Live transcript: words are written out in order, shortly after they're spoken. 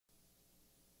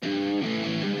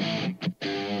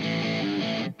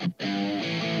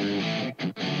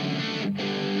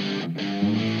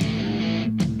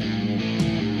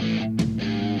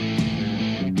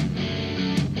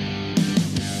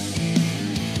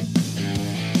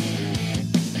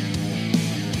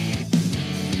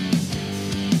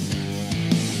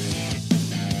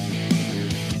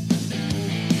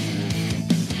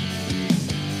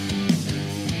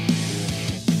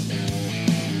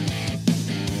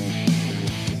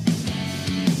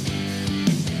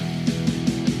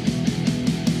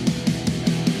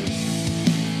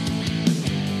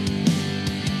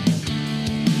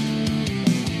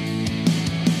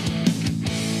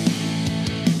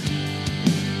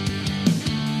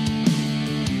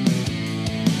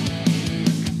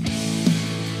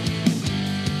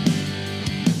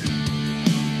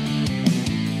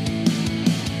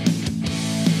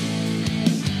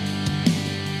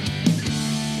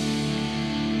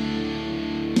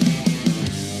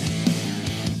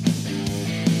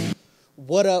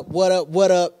What up, what up, what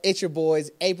up? It's your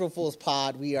boys, April Fool's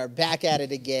Pod. We are back at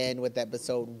it again with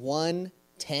episode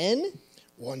 110.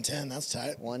 110, that's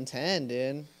tight. 110,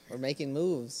 dude. We're making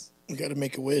moves. We got to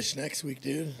make a wish next week,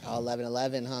 dude. Oh,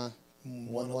 11-11, huh?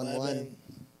 1-1-1.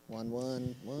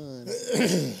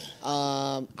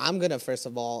 1-1-1. I'm going to, first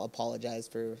of all, apologize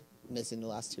for missing the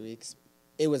last 2 weeks.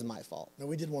 It was my fault. No,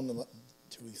 we did one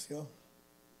 2 weeks ago.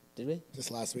 Did we?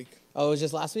 Just last week. Oh, it was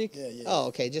just last week? Yeah. Oh,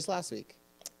 okay, just last week.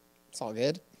 It's all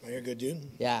good. Oh, you're a good dude.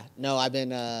 Yeah. No, I've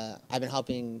been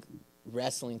helping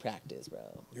wrestling practice,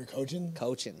 bro. You're coaching?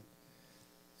 Coaching.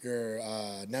 Your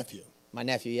nephew. My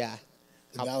nephew, yeah.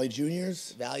 The Valley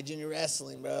Juniors? Valley Junior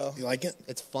Wrestling, bro. You like it?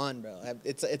 It's fun, bro.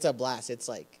 It's a blast. It's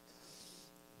like,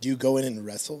 Do you go in and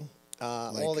wrestle?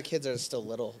 all the kids are still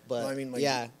little, but Well, I mean, like,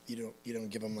 yeah, you don't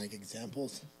give them like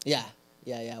examples. yeah.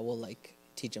 We'll like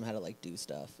teach them how to like do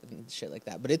stuff and shit like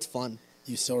that. But it's fun.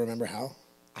 You still remember how?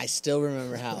 I still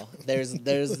remember how. There's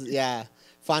yeah.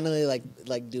 Finally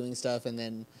like doing stuff, and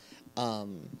then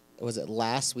was it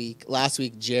last week? Last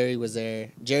week Jerry was there.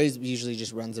 Jerry usually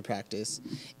just runs the practice,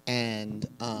 and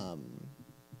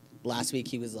last week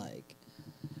he was like,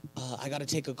 I got to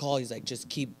take a call. He's like, just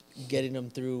keep getting them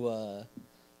through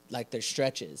like their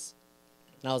stretches,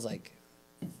 and I was like,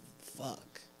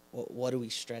 fuck. What do we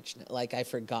stretch now? Like, I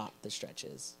forgot the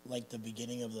stretches. Like the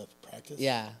beginning of the practice?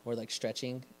 Yeah, we're like stretch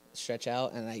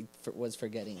out, and I was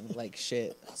forgetting like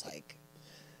shit. I was like,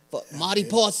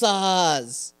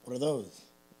 mariposas. What are those?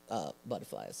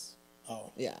 Butterflies.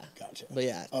 Oh. Yeah. Gotcha. But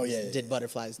yeah. Oh, yeah. Did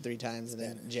butterflies 3 times, and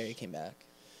then Jerry came back.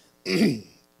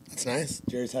 That's nice.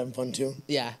 Jerry's having fun too?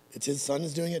 Yeah. It's his son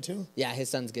is doing it too? Yeah, his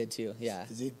son's good too. Yeah.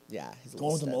 Is he? Yeah. He's a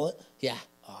Going with stud. the mullet? Yeah.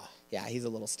 Yeah, he's a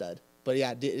little stud. But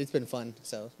yeah, it's been fun.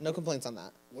 So no complaints on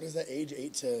that. What is that age,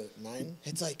 8 to 9?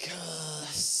 It's like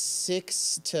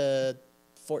 6 to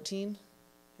 14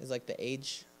 is like the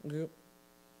age group.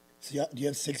 So do you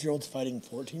have 6-year-olds fighting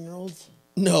 14-year-olds?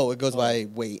 No, it goes by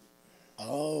weight.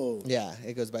 Oh. Yeah,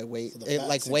 it goes by weight. So the fat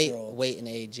like 6-year-old. weight and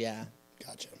age, yeah.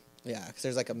 Gotcha. Yeah, because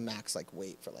there's like a max like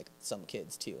weight for like some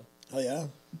kids too. Oh, yeah?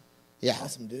 Yeah.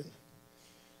 Awesome, dude.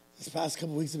 This past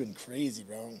couple weeks have been crazy,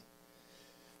 bro.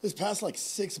 This past, like,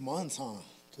 6 months, huh?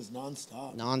 Just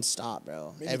nonstop. Non-stop,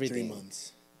 bro. Maybe Everything. 3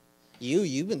 months.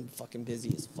 You've been fucking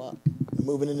busy as fuck. I'm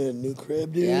moving into a new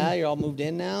crib, dude. Yeah, you're all moved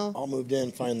in now? All moved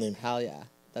in, finally. Hell yeah.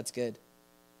 That's good.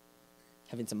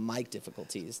 Having some mic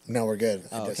difficulties. No, we're good.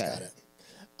 Oh, I just okay. got it.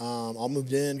 All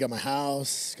moved in, got my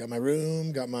house, got my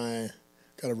room, got a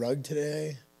rug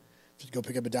today. Just go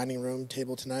pick up a dining room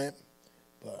table tonight.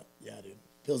 But, yeah, dude.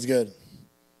 Feels good.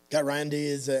 Got Ryan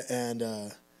D's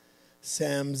and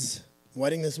Sam's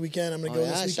wedding this weekend. I'm going to go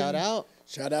this weekend. Shout out.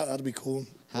 Shout out. That'll be cool.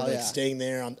 Hell We're yeah. staying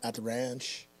there at the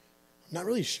ranch. I'm not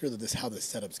really sure how this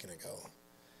setup's going to go.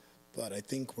 But I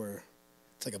think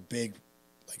it's like a big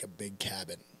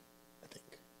cabin, I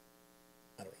think.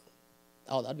 I don't know.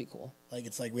 Oh, that'd be cool. Like,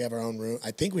 it's like we have our own room.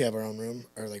 I think we have our own room.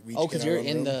 Or like we each Oh, get because our you're own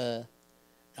in room. the...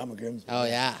 Alma Grimsby. Oh,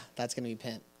 yeah. That's going to be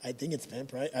pimp. I think it's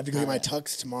pimp, right? I have to go get my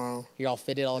tux tomorrow. You're all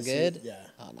fitted all Let's see. good? Yeah.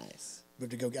 Oh, nice. I have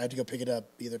to go pick it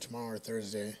up either tomorrow or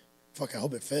Thursday. Fuck, I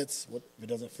hope it fits. What if it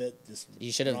doesn't fit? Just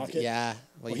You should have... rock it? Yeah. Well,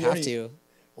 Well, you he have to.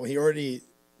 Well, we already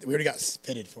got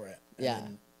fitted for it. And Yeah.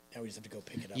 then now we just have to go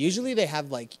pick it up. Usually they have,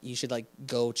 like... You should, like,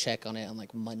 go check on it on,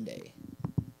 like, Monday.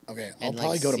 Okay, I'll And,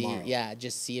 probably like, go see, tomorrow. Yeah,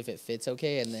 just see if it fits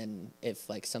okay, and then if,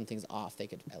 like, something's off, they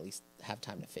could at least have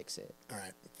time to fix it. All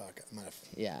right, fuck, I might have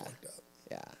Yeah. fucked up.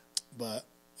 Yeah. But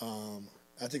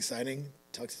that's exciting.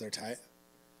 Tuxes are tight.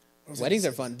 What was I Weddings gonna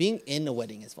are say? fun. Being in a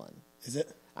wedding is fun. Is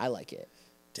it? I like it.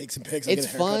 Take some pics. I'll It's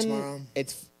get a haircut fun. tomorrow.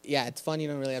 It's fun. You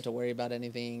don't really have to worry about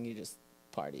anything. You just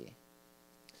party.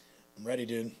 I'm ready,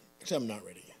 dude. Actually, I'm not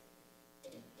ready. I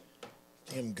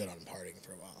think I'm good on partying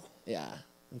for a while. Yeah,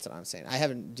 that's what I'm saying. I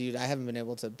haven't been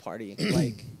able to party.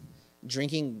 Like,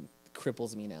 drinking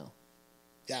cripples me now.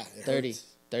 Yeah, it 30. hurts.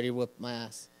 30 whoop my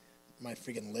ass. My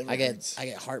freaking liver I hurts.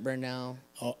 get heartburn now.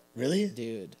 Oh, really?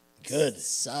 Dude. Good.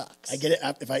 Sucks. I get it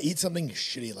if I eat something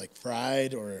shitty like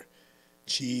fried or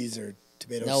cheese or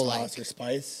tomato No, sauce like- or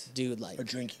spice. Dude, like... Or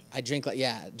drinking. I drink, like,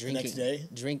 yeah, drinking. next day?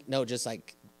 No, just,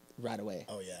 like, right away.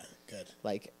 Oh yeah, good.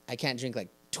 Like, I can't drink, like,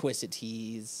 Twisted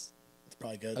Teas. It's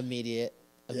probably good. Immediate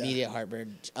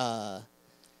heartburn.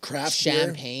 Craft beer?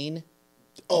 Champagne.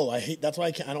 Oh, that's why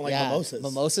I don't like mimosas.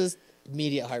 Mimosas,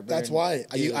 immediate heartburn. That's why.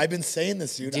 Dude. I've been saying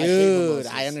this, dude. I hate Dude,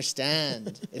 mimosas. I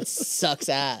understand. It sucks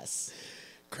ass.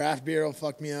 Craft beer will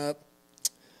fuck me up.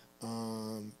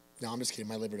 No, I'm just kidding.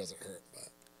 My liver doesn't hurt,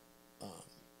 but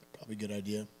probably a good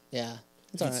idea. Yeah,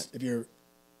 it's all right.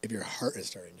 If your heart is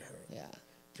starting to hurt. Yeah.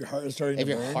 If your heart is starting If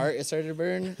to your burn. heart is starting to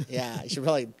burn, yeah, you should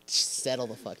probably settle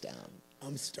the fuck down.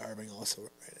 I'm starving also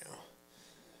right now.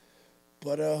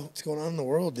 But what's going on in the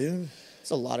world, dude?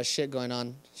 There's a lot of shit going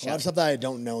on. A lot of stuff that I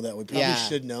don't know that we probably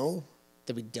should know.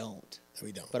 That we don't. That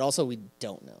we don't. But also we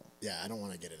don't know. Yeah, I don't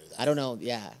want to get into that. I don't know.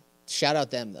 Yeah. Shout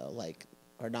out them, though. Like,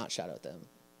 or not shout out them.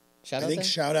 Shout out them?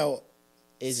 Shout out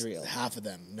Israel. half of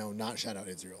them. No, not shout out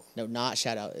Israel. No, not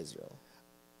shout out Israel.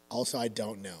 Also, I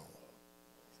don't know.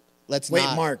 Let's Wait,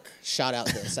 not Mark. shout out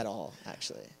this at all,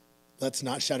 actually. Let's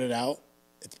not shout it out.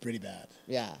 It's pretty bad.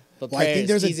 Yeah. But Well, I think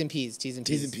there's T's and P's. T's and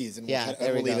P's. And yeah,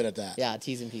 we'll leave it at that. Yeah,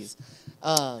 T's and P's.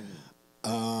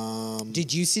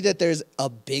 Did you see that there's a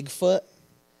Bigfoot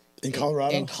in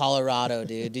Colorado? In Colorado,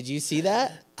 dude. Did you see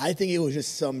that? I think it was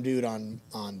just some dude on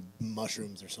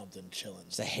mushrooms or something chilling.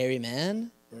 It's a hairy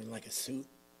man. Or in like a suit,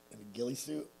 in a ghillie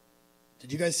suit.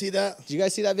 Did you guys see that? Did you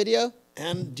guys see that video?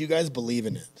 And do you guys believe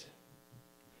in it?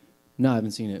 No, I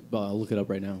haven't seen it, but I'll look it up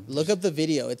right now. Look up the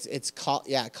video. It's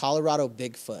Colorado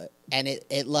Bigfoot, and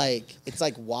it's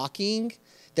like walking.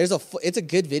 It's a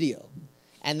good video,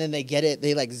 and then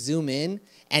they like zoom in,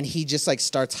 and he just like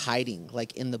starts hiding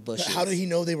like in the bushes. How did he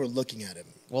know they were looking at him?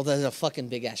 Well, there's a fucking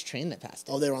big ass train that passed.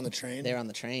 Oh, they were on the train. They were on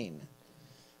the train.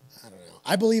 I don't know.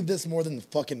 I believe this more than the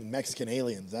fucking Mexican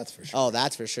aliens. That's for sure. Oh,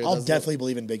 that's for sure. I'll definitely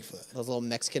believe in Bigfoot. Those little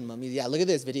Mexican mummies. Yeah, look at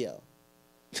this video.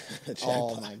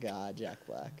 Oh my God, Jack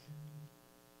Black.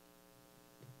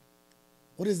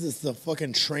 What is this? The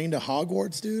fucking train to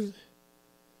Hogwarts, dude?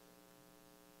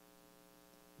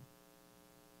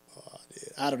 Oh,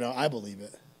 dude. I don't know. I believe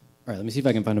it. All right, let me see if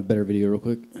I can find a better video real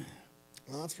quick.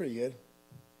 Well, that's pretty good.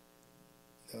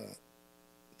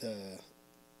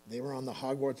 They were on the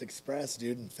Hogwarts Express,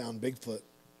 dude, and found Bigfoot.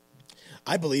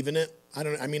 I believe in it. I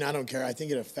don't care. I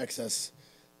think it affects us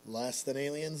less than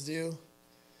aliens do.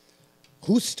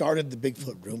 Who started the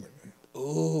Bigfoot rumor?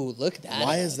 Ooh, look at that.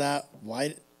 Why is that?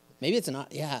 Why? Maybe it's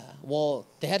not. Yeah. Well,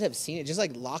 they had to have seen it, just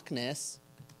like Loch Ness.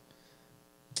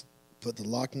 But the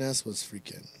Loch Ness was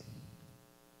freaking.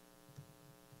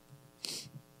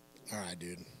 All right,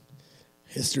 dude.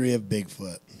 History of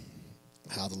Bigfoot.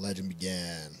 How the legend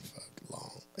began. Fuck,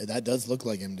 long. That does look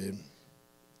like him, dude.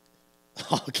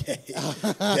 Okay.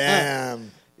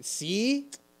 Damn. See?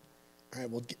 All right,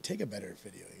 well, take a better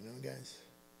video, guys?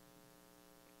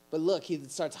 But look, he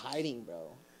starts hiding,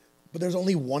 bro. But there's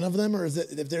only one of them, or is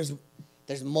it? If there's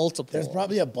multiple. There's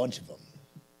probably a bunch of them.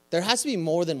 There has to be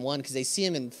more than one because they see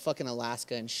him in fucking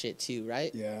Alaska and shit too,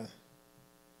 right? Yeah.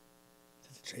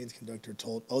 The train's conductor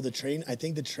told. Oh, the train. I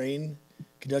think the train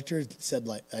conductor said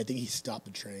I think he stopped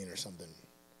the train or something.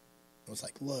 I was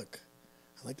like, look,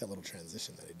 I like that little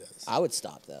transition that he does. I would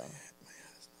stop though.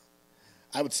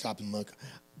 I would stop and look.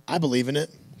 I believe in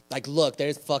it. Like, look,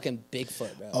 there's fucking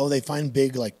Bigfoot, bro. Oh, they find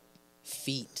big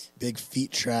feet. Big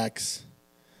feet tracks.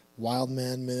 Wild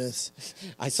man myths.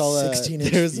 I saw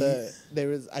 16-inch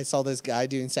feet. I saw this guy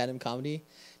doing stand-up comedy.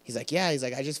 He's like,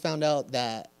 I just found out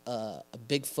that a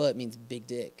Bigfoot means big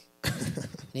dick.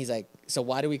 And he's like, so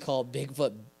why do we call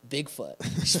Bigfoot Bigfoot?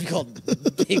 It should be called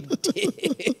Big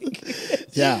Dick.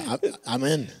 Yeah, I'm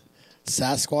in.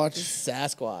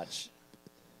 Sasquatch.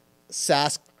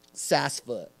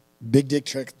 Sassfoot. Big Dick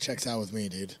checks out with me,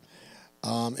 dude.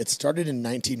 It started in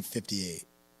 1958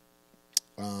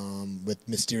 with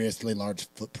mysteriously large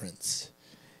footprints.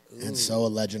 Ooh. And so a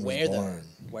legend was born.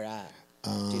 Where at?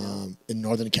 Do you know? In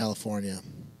Northern California.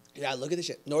 Yeah, look at this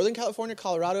shit. Northern California,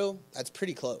 Colorado, that's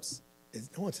pretty close.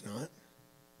 No, it's not.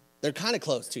 They're kind of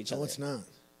close to each other. No, it's not.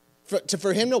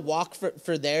 For him to walk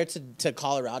for there to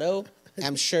Colorado,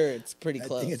 I'm sure it's pretty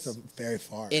close. I think it's very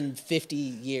far. In 50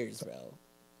 years, bro.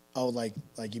 Oh, like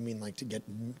you mean like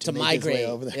to migrate his way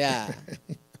over there? Yeah.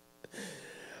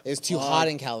 It was too hot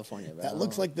in California, bro. That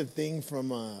looks like the thing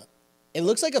from it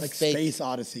looks like a fake Space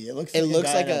Odyssey. It looks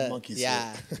like a monkey suit.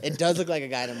 Yeah. It does look like a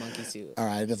guy in a monkey suit. All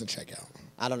right, it doesn't check out.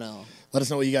 I don't know. Let us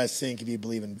know what you guys think, if you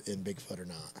believe in Bigfoot or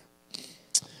not.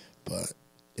 But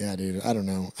yeah, dude, I don't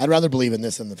know. I'd rather believe in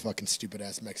this than the fucking stupid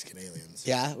ass Mexican aliens.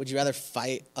 Yeah, would you rather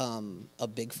fight a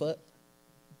Bigfoot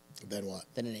than what?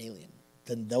 Than an alien?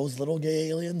 Than those little gay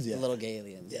aliens? Yeah. The little gay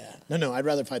aliens. Yeah. No, I'd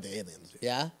rather fight the aliens. Dude.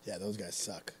 Yeah? Yeah, those guys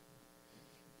suck.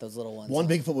 Those little ones. One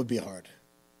Bigfoot would be hard.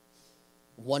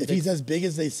 If he's as big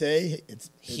as they say,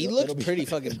 he looks pretty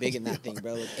fucking big in that thing,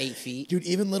 bro. Like 8 feet. Dude,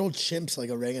 even little chimps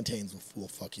like orangutans will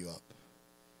fuck you up.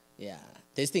 Yeah.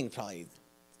 This thing's probably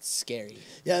scary.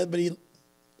 Yeah, but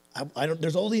I don't.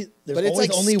 There's always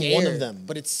like only scared, one of them.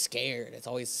 But it's scared. It's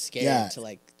always scared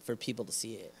to for people to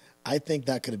see it. I think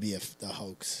that could be a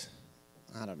hoax.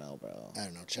 I don't know, bro. I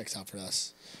don't know. Checks out for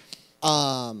us.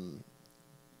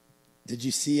 Did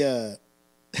you see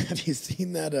have you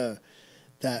seen that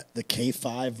the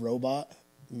K5 robot?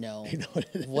 No. You know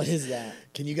what is that?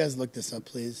 Can you guys look this up,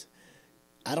 please?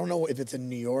 I don't know if it's in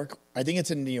New York. I think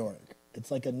it's in New York.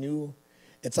 It's like a new,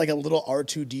 it's like a little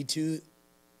R2D2,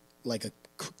 like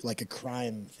a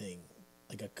crime thing,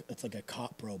 it's like a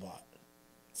cop robot.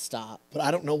 Stop. But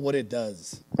I don't know what it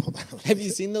does. Hold on. Have you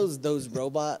seen those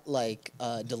robot like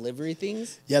delivery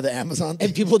things? Yeah, the Amazon thing.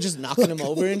 And people just knocking them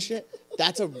over and shit?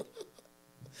 That's a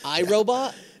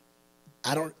iRobot?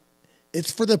 I don't.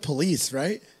 It's for the police,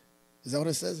 right? Is that what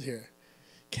it says here?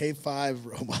 K5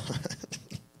 robot.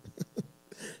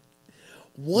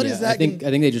 What is that? I think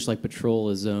they just like patrol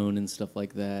a zone and stuff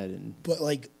like that. And But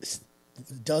like,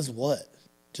 does what?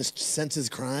 Just senses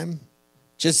crime?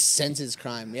 Just senses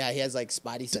crime. Yeah, he has like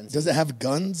spidey senses. Does it have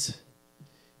guns?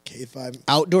 K5.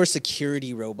 Outdoor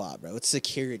security robot, bro. It's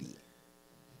security.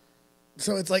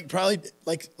 So it's like probably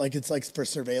like it's like for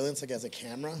surveillance, like as a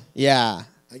camera. Yeah.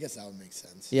 I guess that would make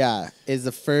sense. Yeah. Is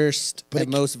the first But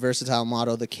and most versatile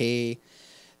model, the Nightscope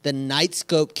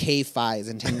K5 is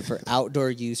intended for outdoor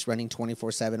use, running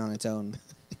 24/7 on its own,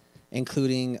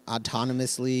 including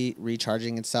autonomously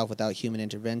recharging itself without human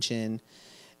intervention.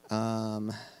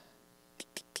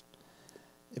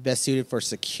 Best suited for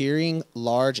securing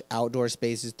large outdoor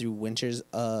spaces through winters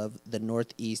of the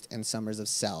Northeast and summers of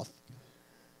South.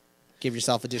 Give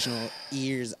yourself additional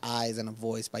ears, eyes, and a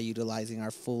voice by utilizing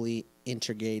our fully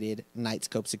integrated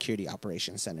Nightscope Security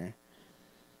Operations Center.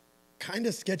 Kind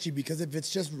of sketchy because if it's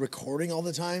just recording all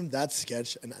the time, that's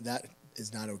sketch, and that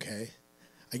is not okay.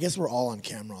 I guess we're all on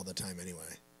camera all the time anyway.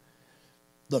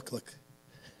 Look.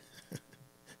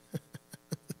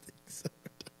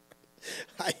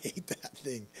 I hate that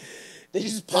thing. They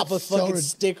just pop That's a fucking so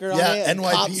sticker on yeah, it.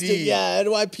 NYPD. Cop yeah,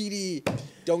 NYPD.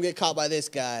 Don't get caught by this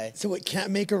guy. So it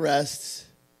can't make arrests.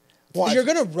 Watch. You're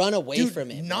gonna run away Dude,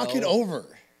 from it. knock bro. it over.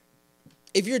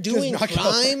 If you're doing knock it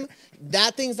crime, over.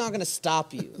 that thing's not gonna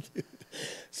stop you.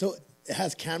 So it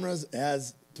has cameras. It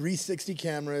has 360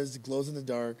 cameras. Glows in the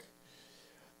dark.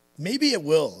 Maybe it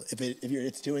will. If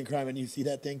it's doing crime and you see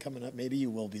that thing coming up, maybe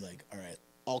you will be like, all right,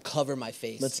 I'll cover my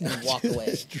face let's and not walk do away.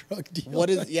 this drug deal. What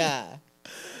is? Yeah.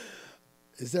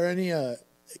 Is there any?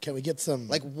 Can we get some?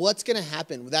 Like, what's gonna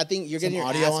happen with that thing? You're getting your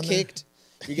audio ass on there? kicked.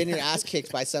 You're getting your ass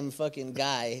kicked by some fucking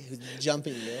guy who's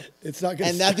jumping you. It's not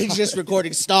gonna. And that thing's just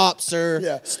recording. Stop, sir.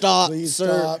 Yeah. Stop, Please sir.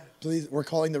 stop. Please. We're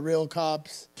calling the real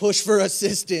cops. Push for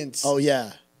assistance. Oh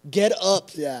yeah. Get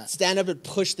up. Yeah. Stand up and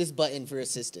push this button for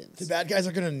assistance. The bad guys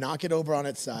are gonna knock it over on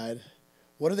its side.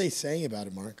 What are they saying about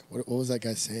it, Mark? What was that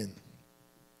guy saying?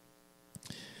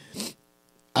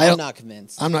 I'm not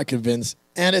convinced. I'm not convinced.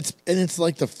 And it's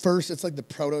like the first. It's like the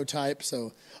prototype.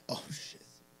 So, oh shit,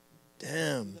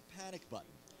 damn. The panic button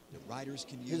that riders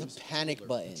can There's use. a panic to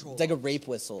button. control It's like a rape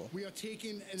whistle. We are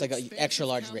taking an It's like an expansive extra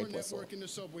large camera rape whistle. network in the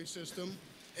subway system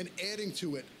and adding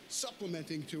to it,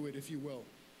 supplementing to it, if you will,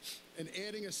 and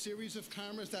adding a series of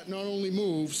cameras that not only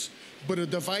moves, but a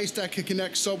device that can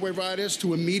connect subway riders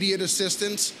to immediate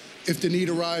assistance if the need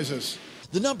arises.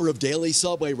 The number of daily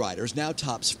subway riders now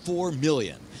tops 4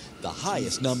 million, the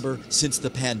highest number since the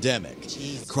pandemic.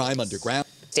 Crime Underground.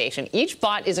 Station. Each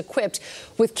bot is equipped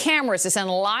with cameras to send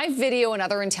live video and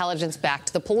other intelligence back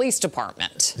to the police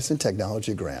department. It's in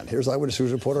technology grand. Here's Eyewitness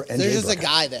News reporter NJ There's just a Burkett.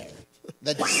 guy there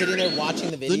that's sitting there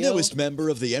watching the video. The newest member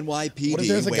of the What if NYPD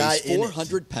there's a guy weighs in it?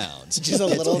 400 pounds, Just a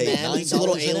gets little paid man, he's a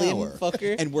little $9 an alien hour,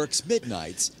 fucker. and works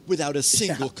midnights without a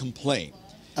single complaint.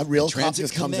 A real The cop transit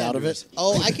just comes out of it. commanders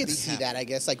Oh, I could see that. I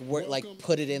guess like work, like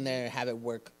put it in there, have it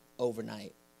work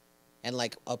overnight, and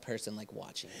like a person like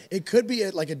watching it. It could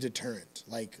be like a deterrent.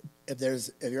 Like if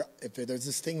there's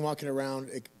this thing walking around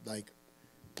like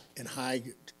in high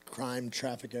crime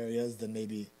traffic areas, then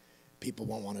maybe people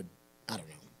won't want to. I don't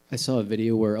know. I saw a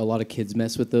video where a lot of kids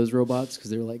mess with those robots because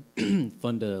they're like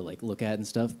fun to like look at and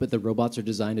stuff. But the robots are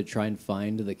designed to try and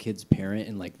find the kid's parent,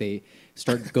 and like they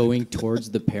start going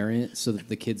towards the parent so that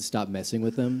the kids stop messing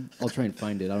with them. I'll try and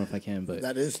find it. I don't know if I can, but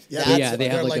That is But that's- yeah, they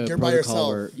have they're like a you're by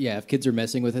protocol yourself. where if kids are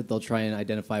messing with it, they'll try and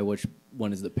identify which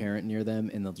one is the parent near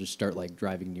them, and they'll just start like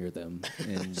driving near them.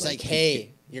 And It's like,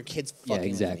 hey, your kid's fucking. yeah, with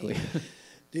exactly. me.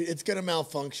 Dude, it's gonna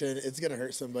malfunction. It's gonna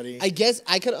hurt somebody. I guess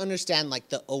I could understand like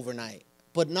the overnight,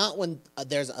 but not when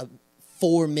there's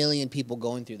 4 million people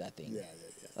going through that thing. Yeah.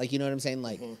 Like, you know what I'm saying?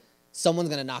 Like, someone's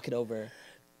gonna knock it over.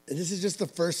 This is just the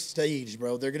first stage,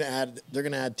 bro. They're gonna add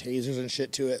tasers and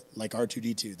shit to it, like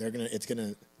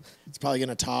R2D2. It's probably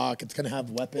gonna talk. It's gonna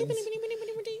have weapons.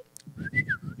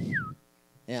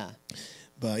 Yeah.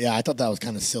 But yeah, I thought that was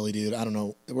kind of silly, dude. I don't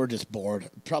know. We're just bored.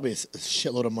 Probably a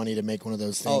shitload of money to make one of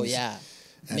those things. Oh yeah,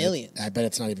 And millions. I bet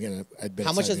it's not even gonna. I bet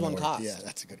How it's much not does even one gonna work. cost? Yeah,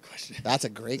 that's a good question. That's a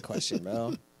great question,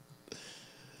 bro.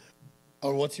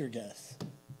 Or what's your guess?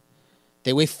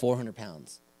 They weigh 400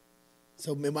 pounds.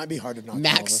 So it might be hard to knock them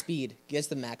Max over. speed. Guess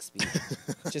the max speed.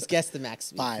 Just guess the max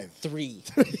speed. 5. 3.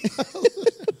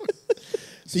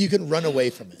 So you can run away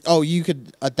from it. Oh, you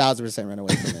could 1,000% run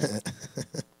away from it.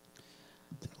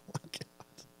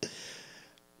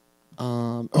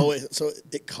 Oh, wait, so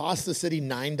it costs the city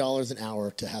 $9 an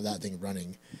hour to have that thing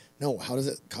running. No, how does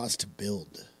it cost to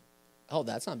build? Oh,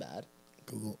 that's not bad.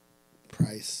 Google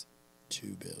price to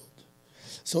build.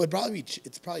 So it'd probably be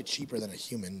it's probably cheaper than a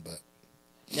human, but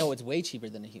No, it's way cheaper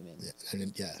than a human.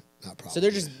 yeah, not probably. So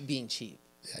they're just being cheap.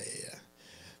 Yeah.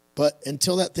 But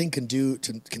until that thing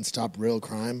can stop real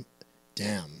crime,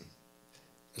 damn.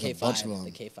 There's a bunch of K5. them.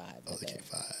 The K5. Oh, the okay.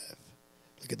 K5.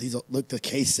 Look at these. Look, the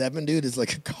K7, dude, is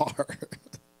like a car.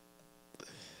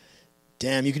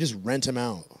 Damn, you can just rent them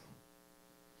out.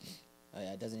 Oh,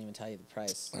 yeah, it doesn't even tell you the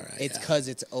price. All right, It's yeah. because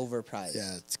it's overpriced.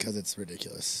 Yeah, it's because it's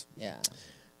ridiculous. Yeah.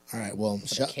 All right, well,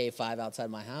 Put a K5 outside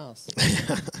my house.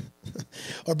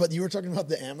 but you were talking about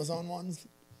the Amazon ones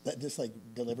that just like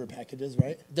deliver packages,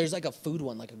 right? There's like a food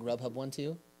one, like a Grubhub one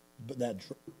too. But that,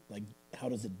 like, how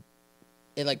does it?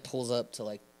 It like pulls up to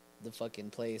like the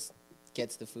fucking place,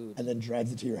 gets the food, And then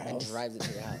drives it to your house. and drives it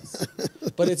to your house.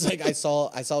 But it's like I saw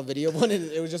a video of one, and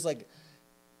it was just like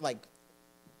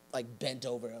bent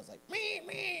over. I was like, me,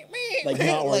 Like,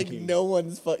 not like working. no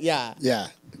one's yeah. Yeah,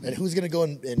 and who's gonna go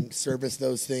and service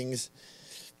those things?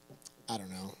 I don't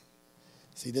know.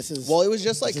 See, this is Well, it was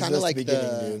just like this is kind of just like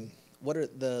beginning, dude. what are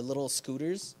the little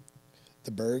scooters,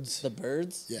 The birds. the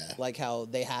birds? Yeah. Like how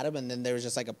they had them, and then there was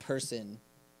just like a person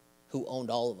who owned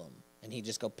all of them, and he'd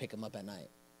just go pick them up at night,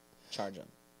 charge them.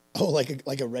 Oh,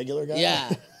 like a regular guy.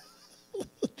 Yeah.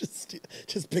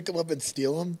 just pick them up and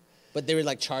steal them. But they were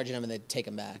like charging them and they'd take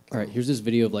them back. All right, here's this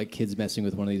video of like kids messing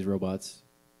with one of these robots.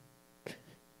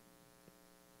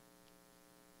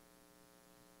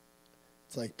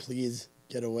 It's like, please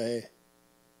get away.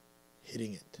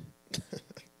 Hitting it.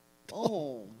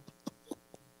 Oh.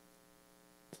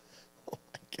 Oh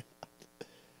my god.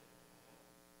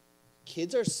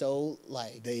 Kids are so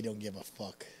like They don't give a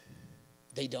fuck.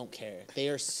 they don't care. They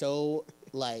are so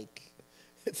like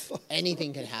It's like,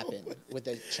 anything can happen with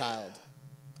a child.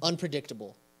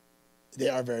 Unpredictable. they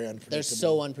are very unpredictable. They're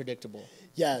so unpredictable.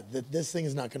 Yeah, this thing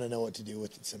is not going to know what to do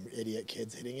with some idiot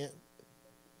kids hitting it.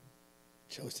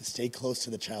 Chose to stay close to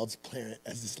the child's parent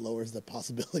as this lowers the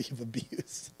possibility of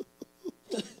abuse.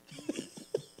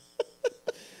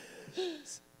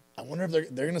 I wonder if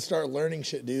they're going to start learning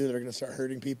shit, dude. They're going to start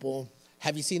hurting people.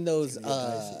 Have you seen those It's gonna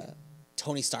get dicey.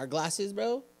 Tony Stark glasses,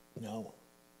 bro? No.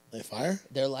 They fire?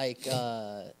 They're like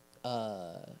they're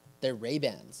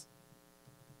Ray-Bans.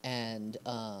 And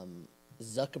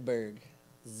Zuck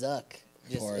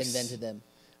just course. invented them.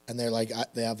 And they're like,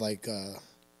 they have like,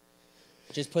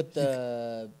 Just put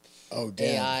the oh,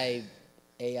 damn.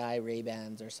 AI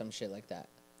Ray-Bans or some shit like that.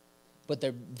 But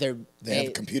They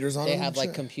have computers on They them have and like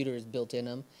shit? computers built in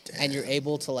them, and you're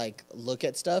able to like look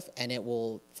at stuff, and it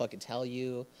will fucking tell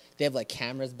you. They have like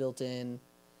cameras built in.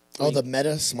 Oh, the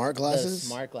Meta smart glasses? The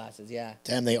smart glasses, yeah.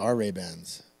 Damn, they are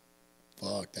Ray-Bans.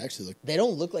 Fuck, they actually look... They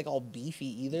don't look like all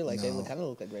beefy either. Like they No. kind of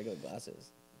look like regular glasses.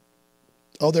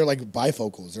 Oh, they're like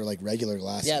bifocals. They're like regular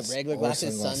glasses. Yeah, regular or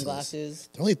glasses, sunglasses.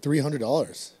 They're only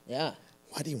 $300. Yeah,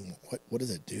 Why do you... What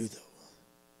does it do, though?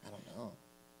 I don't know.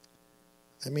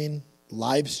 I mean,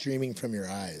 live streaming from your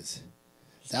eyes.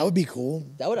 That would be cool.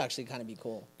 That would actually kind of be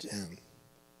cool. Damn. You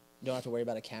don't have to worry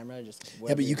about a camera. Just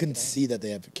Yeah, but you can see that they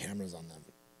have cameras on them.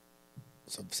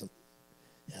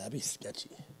 Yeah, that'd be sketchy.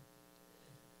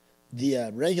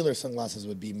 The regular sunglasses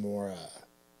would be more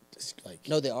just like...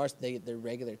 No, they are. They're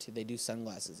regular too. They do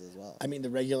sunglasses as well. I mean, the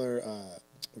regular...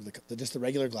 just the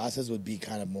regular glasses would be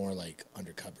kind of more like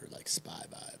undercover, like spy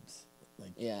vibes.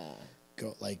 Like, Yeah.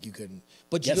 go like you could...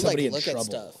 But you get could like somebody in look at trouble.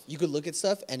 stuff. You could look at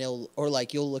stuff, and you'll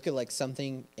look at like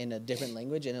something in a different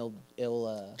language, and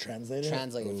it'll Translate it?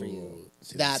 translate it for you. Ooh,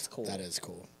 see, That's cool. That is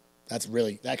cool. That's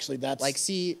really... Actually, that's... Like,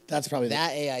 see, That's probably...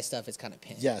 that AI stuff is kind of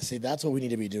pin. Yeah, see, that's what we need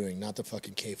to be doing, not the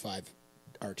fucking K5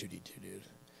 R2D2, dude.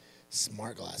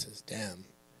 Smart glasses, damn.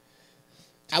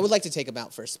 I would like to take them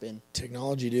out for a spin.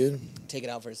 Technology, dude. Take it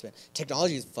out for a spin.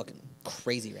 Technology is fucking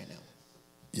crazy right now.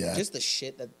 Yeah, Just the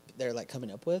shit that they're like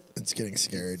coming up with. it's getting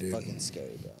scary, dude. Fucking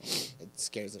scary, bro. It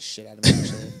scares the shit out of me,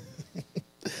 actually.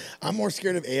 I'm more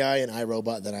scared of AI and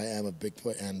iRobot than I am of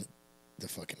Bigfoot and the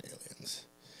fucking aliens.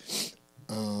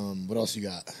 What else you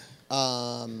got?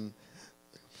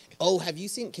 Oh, have you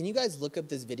seen? Can you guys look up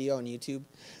this video on YouTube?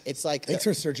 It's like Thanks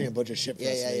for searching a bunch of shit for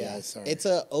us yeah. today, guys. Sorry. It's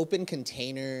a open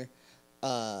container.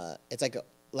 It's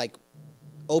like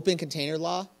open container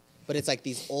law, but it's like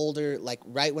these older, like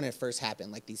right when it first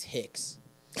happened, like these hicks,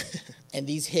 and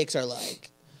these hicks are like,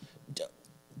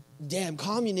 damn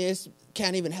communists,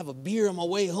 can't even have a beer on my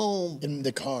way home In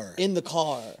the car. in the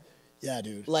car. Yeah,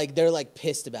 dude. Like they're like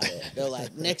pissed about it. They're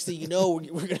like, next thing you know,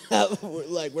 we're not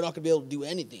gonna be able to do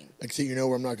anything. Like, so you know,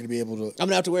 where I'm not going to be able to. I'm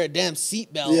gonna have to wear a damn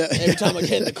seatbelt Yeah. every time I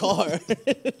get in the car.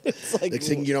 It's like, Next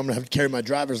thing you know, I'm going to have to carry my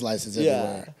driver's license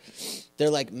everywhere.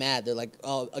 they're like mad. They're like,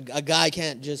 oh, a guy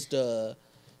can't just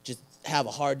have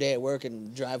a hard day at work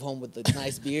and drive home with a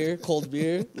nice beer, cold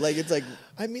beer. Like it's like,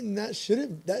 I mean, that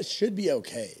should be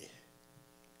okay.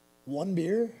 One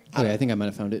beer? Okay, I think I might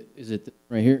have found it. Is it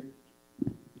right here?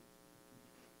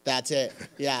 that's it.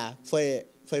 Yeah, play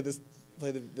it. Play this.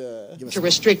 Play the To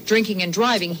restrict drinking and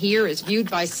driving here is viewed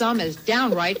by some as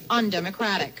downright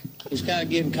undemocratic. It's kind of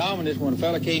getting common is when a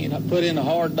fella can't put in a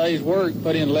hard day's work,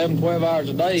 put in 11, 12 hours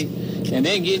a day, and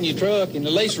then get in your truck and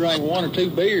at least drink 1 or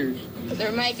 2 beers.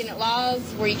 They're making it laws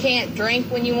where you can't drink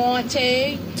when you want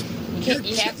to.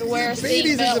 You have to wear a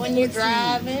seatbelt when you're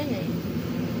driving.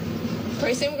 And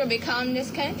pretty soon we're going to be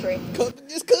communist country.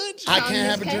 this country. I can't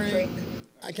have a Communist drink. country.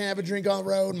 I can't have a drink on the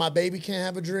road. My baby can't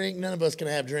have a drink. None of us can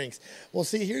have drinks. Well,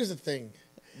 see, here's the thing.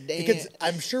 Because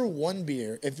I'm sure one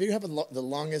beer, if you have the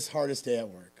longest, hardest day at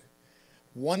work,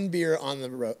 one beer on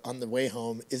the way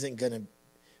home isn't going to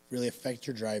really affect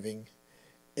your driving.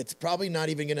 It's probably not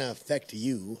even going to affect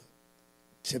you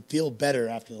to feel better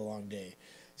after the long day.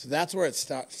 So that's where it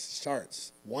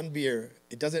starts. One beer.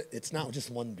 It's not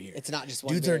just one beer. It's not just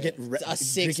one Dudes beer. are getting It's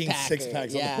a drinking six-packer.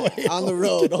 6-packs Yeah, on the way on the home.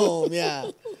 road home. Yeah,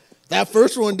 that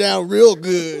first one down real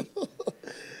good.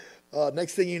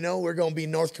 Next thing you know, we're going to be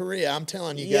North Korea. I'm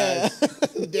telling you Yeah, guys.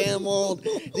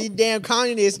 these damn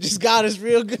communists just got us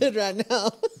real good right now.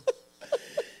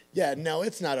 Yeah, no,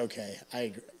 it's not okay. I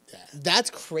agree. Yeah, That's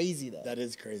crazy though. that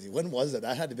is crazy. When was it?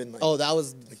 That had to have been like. Oh, that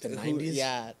was Like the 90s?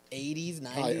 Yeah, 80s,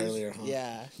 90s. Probably earlier, huh?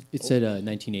 Yeah, It said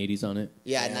 1980s on it.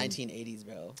 yeah, 1980s,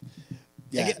 bro.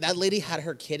 Yeah. Like, that lady had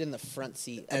her kid in the front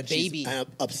seat, a and baby. She's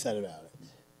upset about it.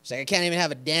 She's like, I can't even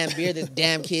have a damn beer. This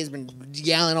damn kid's been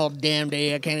yelling all damn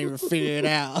day. I can't even figure it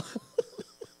out.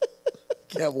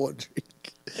 Can't have one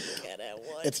drink. Can't have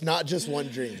one. It's not just one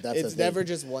drink. That's It's the thing. never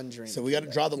just one drink. So we got to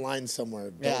draw the line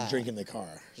somewhere. Don't Yeah. drink in the car.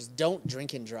 Just don't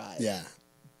drink and drive. Yeah,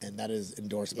 and that is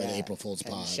endorsed by the Yeah. April Fool's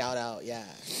And Pod. shout out, yeah.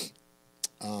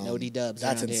 No D-dubs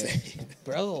that's around here. insane.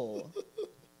 Bro.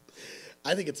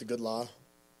 I think it's a good law.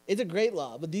 It's a great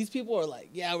law, but these people are like,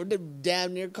 yeah, we're the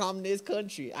damn near communist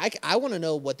country. I want to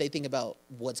know what they think about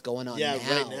what's going on Yeah,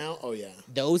 now. right now. Oh yeah.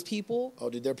 Those people, Oh,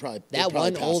 dude, they're probably that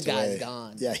probably one old passed away. guy's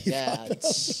gone. Yeah, yeah.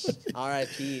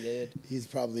 R.I.P. dude. he's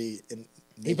probably in.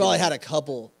 He probably had a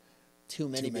couple too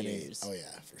many too many. beers. Oh yeah,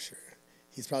 for sure.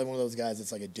 He's probably one of those guys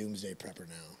that's like a doomsday prepper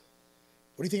now.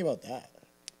 What do you think about that?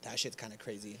 That shit's kind of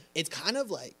crazy. It's kind of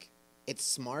like, it's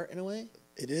smart in a way.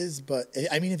 It is, but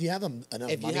I mean, if you have enough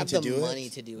If you money have to the do money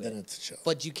it, to do then it. it's chill.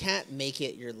 But you can't make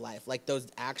it your life. Like those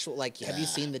actual, like, have you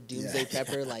seen the Doomsday Yeah.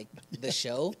 Prepper, like the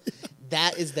show?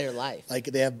 That is their life. Like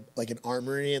they have like an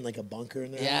armory and like a bunker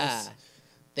in their Yeah. house.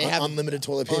 They have unlimited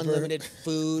toilet paper. unlimited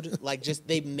food. Like just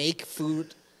they make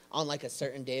food on like a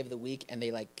certain day of the week and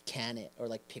they like can it or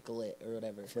like pickle it or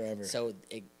whatever. Forever. So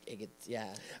it gets,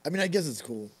 yeah. I mean, I guess it's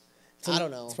cool. I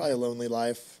don't know. It's probably a lonely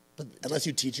life, unless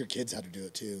you teach your kids how to do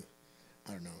it too.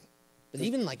 I don't know. But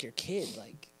even like your kid,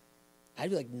 like I'd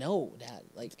be like, no, Dad,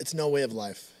 like It's no way of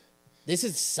life. this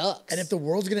is sucks. And if the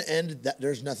world's gonna end,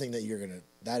 there's nothing that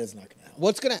that is not gonna help.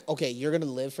 what's gonna you're gonna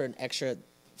live for an extra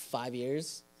 5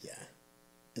 years. Yeah.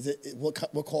 Is it what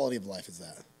quality of life is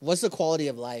that? What's the quality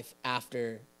of life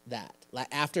after that? Like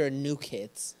after a nuke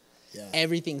hits, Yeah.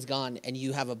 everything's gone and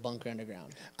you have a bunker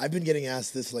underground. I've been getting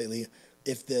asked this lately.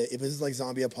 If this is like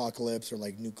zombie apocalypse or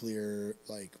like nuclear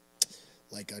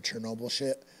like a Chernobyl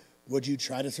shit, would you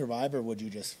try to survive or would you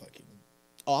just fucking?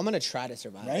 Oh, I'm gonna try to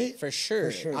survive, Right? For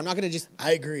sure. For sure. I'm not gonna just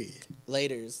I agree.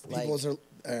 laters. Like, People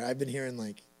I've been hearing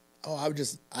like, oh,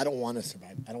 I don't want to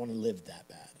survive. I don't want to live that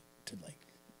bad to like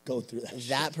go through that.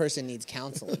 that shit. person needs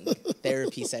counseling,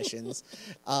 therapy sessions.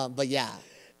 But yeah,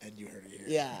 And you heard it here.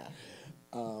 yeah.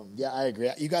 Yeah, I agree.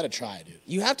 You got to try, dude.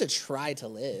 You have to try to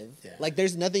live. Yeah. Like,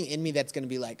 there's nothing in me that's gonna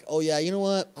be like, oh yeah, you know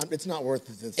what? It's not worth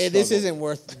it. This isn't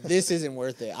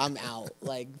worth it. I'm out.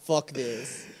 Like, fuck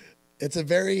this. It's a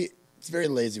very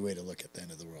lazy way to look at the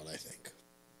end of the world. I think.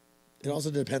 It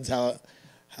also depends how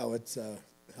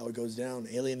it goes down.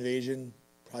 Alien invasion,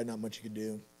 probably not much you can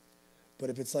do. But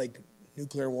if it's like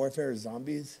nuclear warfare or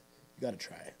zombies, you got to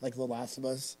try. Like The Last of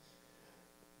Us.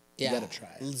 You Yeah. gotta try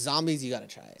it. Zombies, you gotta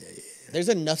try it. There's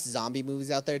enough zombie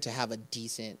movies out there to have a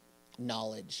decent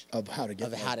knowledge Of how to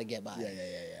get by.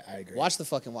 Yeah. I agree. Watch the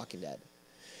fucking Walking Dead.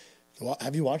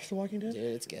 Have you watched The Walking Dead? Dude,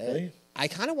 it's good. Really? I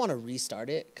kind of want to restart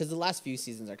it because the last few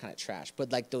seasons are kind of trash.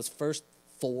 But like those first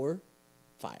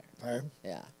Fire.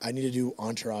 Yeah. I need to do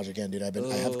Entourage again, dude. I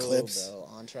have clips bro,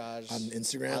 Entourage on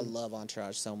Instagram. I love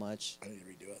Entourage so much. I need to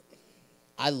redo it.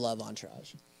 I love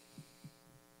Entourage.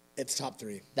 It's top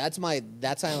 3. That's my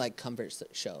like comfort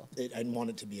show. I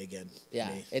want it to be again. Yeah,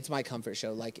 it's my comfort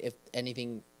show. Like if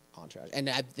anything, Entourage, and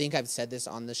I think I've said this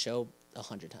on the show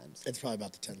 100 times. It's probably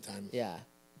about the 10th time. Yeah,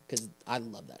 because I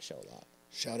love that show a lot.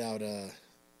 Shout out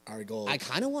Ari Gold. I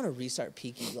kind of want to restart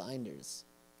Peaky Blinders.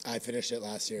 I finished it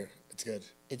last year. It's good.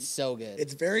 It's so good.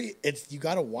 You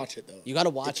gotta watch it though. You gotta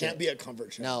watch it. It can't be a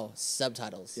comfort show. No,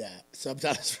 subtitles. Yeah,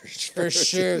 subtitles for sure. For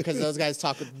sure, because those guys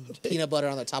talk with peanut butter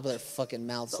on the top of their fucking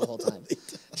mouths the whole time.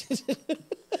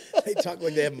 They talk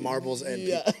like they have marbles and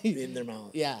in their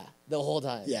mouth. Yeah, the whole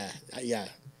time. Yeah.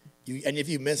 And if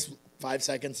you miss 5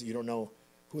 seconds, you don't know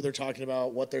who they're talking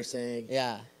about, what they're saying.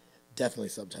 Yeah. Definitely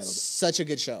subtitles. Such a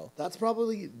good show. That's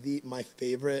probably my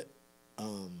favorite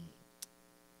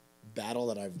battle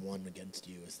that I've won against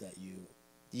you is that you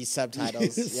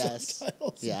subtitles. Yes.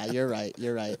 Subtitles. Yeah, you're right.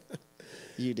 You're right.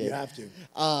 You did. You have to.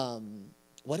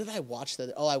 What did I watch?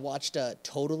 I watched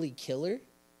Totally Killer.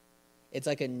 It's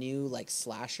like a new like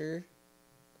slasher,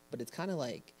 but it's kind of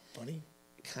like funny.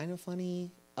 Kind of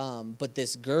funny. But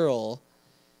this girl,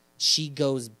 she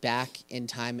goes back in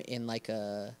time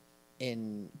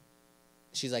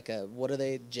she's like what are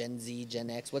they? Gen Z, Gen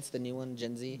X? What's the new one?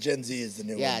 Gen Z? Gen Z is the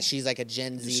new one. Yeah, she's like a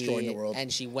Gen Z. Destroying the world.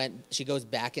 And she goes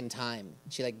back in time.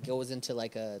 She like goes into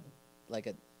like a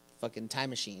fucking time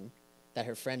machine that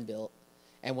her friend built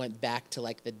and went back to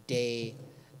like the day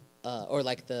or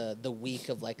like the week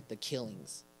of like the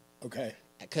killings. Okay.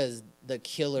 Because the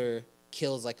killer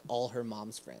kills like all her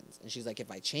mom's friends. And she's like, if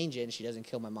I change it and she doesn't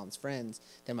kill my mom's friends,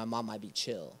 then my mom might be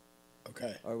chill.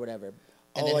 Okay. Or whatever.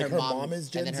 And then her mom is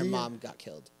Gen Z? And then her mom got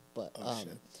killed. But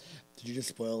shit. Did you just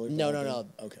spoil it? No.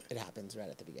 Okay. It happens right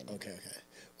at the beginning. Okay.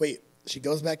 Wait, she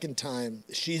goes back in time.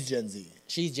 She's Gen Z.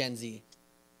 She's Gen Z.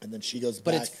 And then she goes back.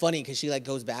 But it's funny because she like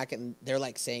goes back and they're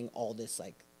like saying all this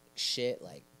like shit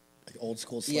like old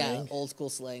school slang. Yeah, old school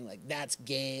slang. Like that's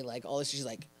gay. Like all this. She's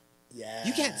like, yeah,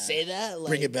 you can't say that. Like,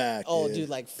 bring it back. Oh, dude,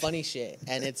 like funny shit.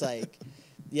 And it's like,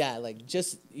 yeah, like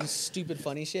just you stupid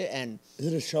funny shit. And is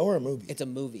it a show or a movie? It's a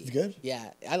movie. It's good.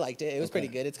 Yeah, I liked it. It was pretty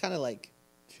good. It's kind of like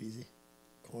cheesy,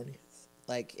 corny.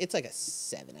 Like it's like a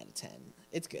 7 out of 10.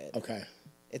 It's good. Okay.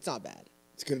 It's not bad.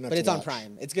 It's good enough. But to it's watch. on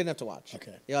Prime. It's good enough to watch.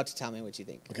 Okay. You'll have to tell me what you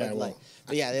think. Okay,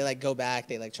 but yeah, they like go back.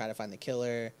 They like try to find the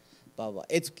killer. Blah blah.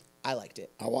 I liked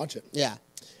it. I'll watch it. Yeah.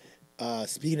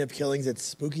 Speaking of killings, it's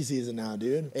spooky season now,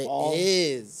 dude. It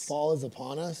is. Fall is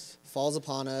upon us. Fall's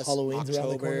upon us. Halloween's October. around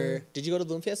the corner. Did you go to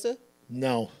Bloom Fiesta?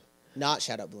 No. Not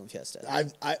shout out Bloom Fiesta.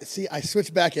 I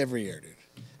switch back every year, dude.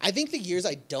 I think the years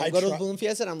I don't go to Bloom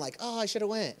Fiesta, and I'm like, oh, I should have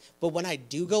went. But when I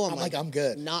do go, I'm like, I'm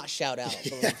good. Not shout out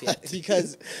Bloom Fiesta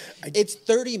because it's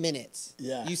 30 minutes.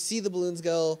 Yeah. You see the balloons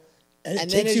go, and it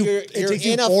then takes you- you're it takes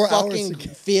you in a 4 hours fucking to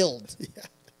get- field. Yeah.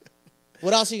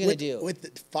 What else are you gonna do?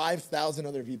 With 5,000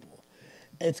 other people?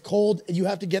 It's cold. You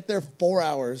have to get there 4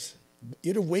 hours. You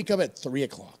have to wake up at 3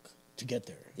 o'clock to get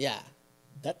there. Yeah.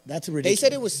 That's ridiculous. They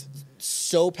said it was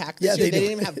so packed this year, they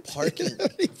didn't even have parking.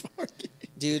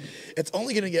 Dude. It's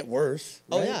only going to get worse.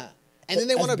 Oh, right? yeah. And then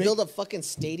they want to build a fucking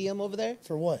stadium over there.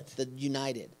 For what? The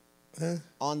United.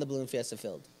 On the Bloom Fiesta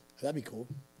field. That'd be cool.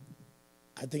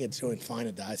 I think it's doing fine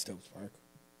at the High Stokes Park.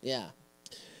 Yeah.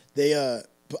 I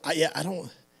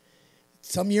don't.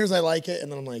 Some years I like it,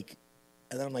 and then I'm like,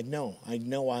 no, I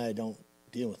know why I don't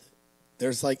deal with it.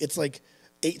 There's like, it's like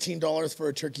 $18 for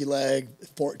a turkey leg,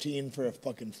 $14 for a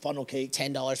fucking funnel cake,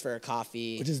 $10 for a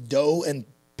coffee, which is dough and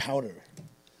powder.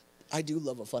 I do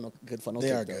love a good funnel cake.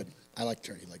 They are though. good. I like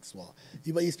turkey legs as well.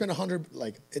 But you spend $100,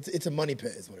 like it's a money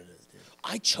pit, is what it is, dude.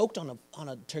 I choked on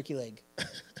a turkey leg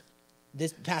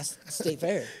this past state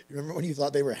fair. You remember when you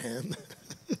thought they were ham?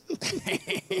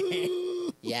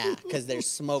 Yeah, because they're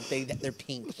smoked. They're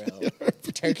pink, bro.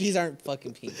 Turkeys aren't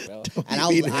fucking pink, bro. And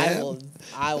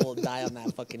I will die on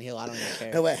that fucking hill. I don't even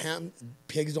care. No, but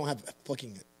pigs don't have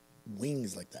fucking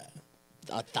wings like that.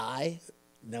 A thigh?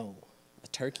 No. A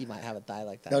turkey might have a thigh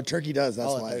like that. No, turkey does.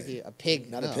 That's why. A pig,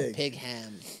 not a pig. Pig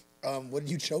ham. What,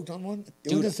 you choked on one?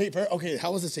 It was a state fair. Okay,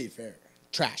 how was the state fair?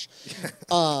 Trash.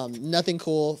 Nothing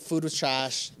cool. Food was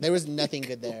trash. There was nothing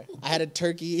good there. I had a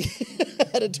turkey.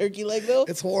 Had a turkey leg though.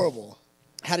 It's horrible.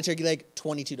 Had a turkey leg,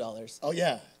 $22. Oh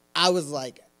yeah. I was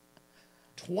like,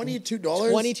 $22.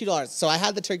 $22. So I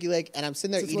had the turkey leg, and I'm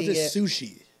sitting there eating it.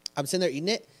 Sushi. I'm sitting there eating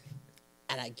it,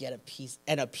 and I get a piece,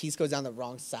 and a piece goes down the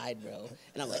wrong side, bro.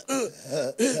 And I'm like,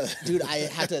 dude, I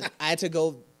had to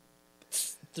go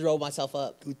throw myself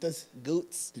up. Goots?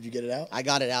 Goots. Did you get it out? I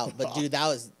got it out, but dude, that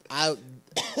was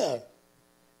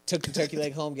Took the turkey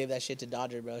leg home, gave that shit to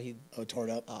Dodger, bro. He tore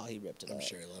it up? Oh, he ripped it up. I'm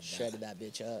sure he loved that. Shredded that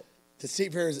bitch up. The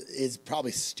state fair is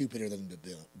probably stupider than the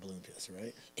balloon fiesta,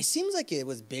 right? It seems like it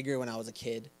was bigger when I was a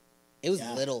kid. It was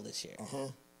little this year.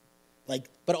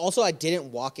 But also I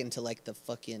didn't walk into like the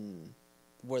fucking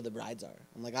where the rides are.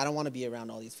 I'm like, I don't want to be around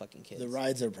all these fucking kids. The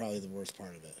rides are probably the worst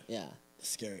part of it. Yeah. The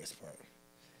scariest part.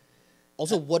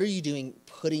 Also, what are you doing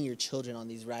putting your children on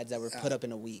these rides that were put up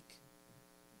in a week?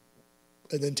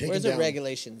 And then Where's the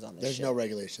regulations on this There's shit? no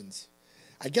regulations.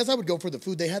 I guess I would go for the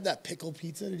food. They had that pickle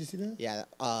pizza. Did you see that? Yeah.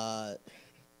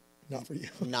 Not for you.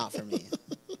 Not for me.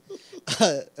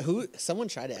 Someone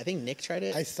tried it. I think Nick tried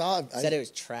it. I saw. Said it was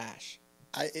trash.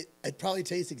 It probably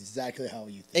tastes exactly how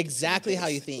you think. Exactly how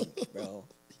you think, bro.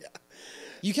 Yeah.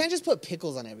 You can't just put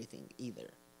pickles on everything either.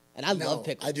 And I love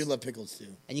pickles. I do love pickles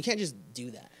too. And you can't just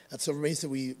do that. That's so amazing.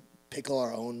 We pickle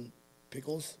our own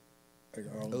pickles. Our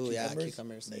own Oh yeah,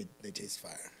 cucumbers. They taste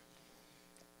fire.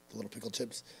 The little pickle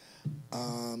chips.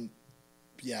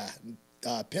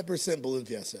 Pepper Simp Balloon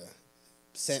Fiesta.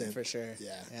 Simp for sure.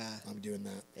 Yeah. Yeah. I'm doing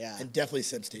that. Yeah. And definitely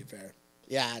Simp State Fair.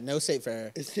 Yeah, no state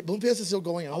fair. Is Balloon Fiesta still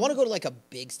going on? I want to go to like a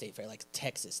big state fair, like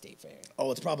Texas State Fair. Oh,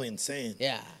 it's probably insane.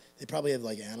 Yeah. They probably have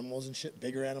like animals and shit,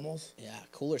 bigger animals. Yeah,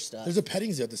 cooler stuff. There's a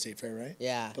petting zoo at the state fair, right?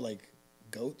 Yeah. But like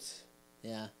goats?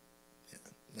 Yeah. Yeah,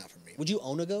 not for me. Would you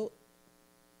own a goat?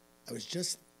 I was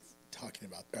just talking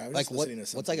about that. I was Like just what? listening to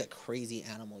What's something like a crazy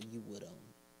animal you would own?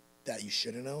 that you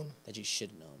shouldn't own? That you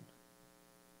shouldn't own.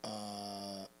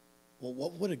 Well,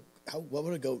 what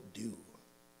would a goat do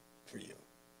for you?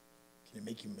 Can it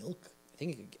make you milk? I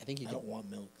think you. I don't want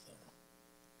milk though.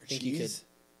 Or think cheese. you could.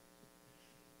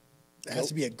 It has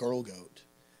to be a girl goat.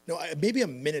 No, maybe a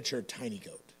miniature tiny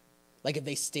goat. Like if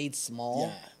they stayed small.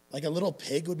 Yeah, like a little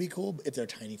pig would be cool if they're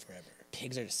tiny forever.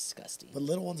 Pigs are disgusting. But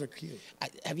little ones are cute.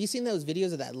 Have you seen those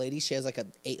videos of that lady? She has like a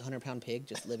 800-pound pig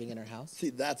just living in her house.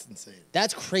 See, that's insane.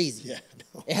 That's crazy. Yeah,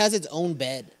 no. It has its own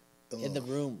bed in the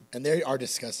room. And they are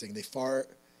disgusting. They fart.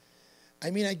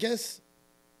 I mean, I guess.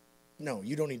 No,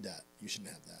 you don't need that. You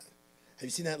shouldn't have that. Have you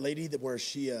seen that lady where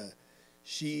she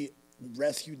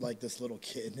rescued like this little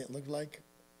kitten? It looked like,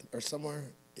 or somewhere,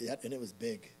 and it was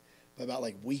big. But about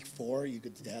like week 4, you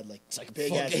could had like It's like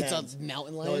big ass it's hands. a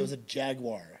mountain No, lion. it was a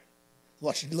jaguar.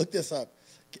 Watch, look this up,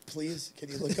 please. Can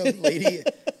you look up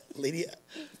lady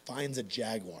finds a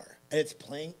jaguar and it's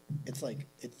playing. It's like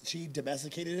she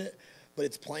domesticated it, but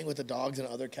it's playing with the dogs and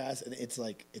other cats, and it's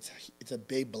like it's a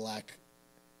big black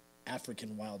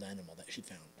African wild animal that she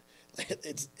found.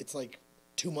 It's like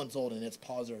 2 months old and its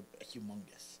paws are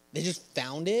humongous. They just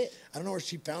found it? I don't know where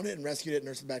she found it and rescued it and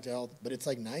nursed it back to health, but it's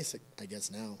like nice, I guess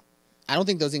now. I don't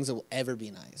think those things will ever be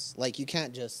nice. Like you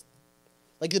can't just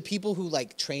like the people who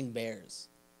like train bears.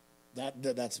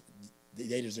 That's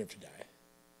they deserve to die.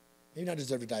 Maybe not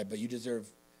deserve to die, but you deserve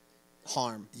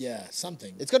harm. Yeah,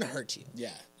 something. It's gonna hurt you.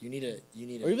 Yeah, you need a.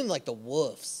 Or even like the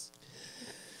wolves.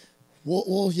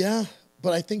 Well, yeah,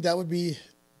 but I think that would be.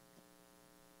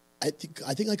 I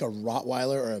think like a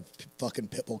Rottweiler or a fucking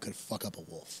pit bull could fuck up a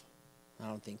wolf. I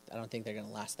don't think they're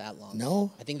gonna last that long.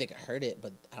 No? I think they could hurt it,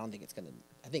 but I don't think it's gonna.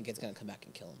 I think it's gonna come back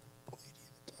and kill them.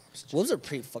 Wolves are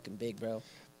pretty fucking big, bro.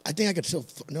 I think I could still.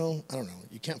 No, I don't know.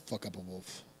 You can't fuck up a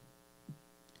wolf.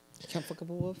 You can't fuck up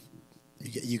a wolf.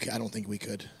 I don't think we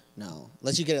could. No,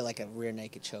 unless you get it like a rear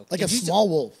naked choke. Like a small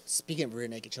wolf. Speaking of rear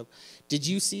naked choke, did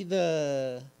you see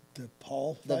the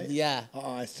Paul fight? Yeah.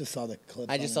 I just saw the clip.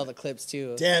 I just saw the clips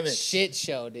too. Damn it! Shit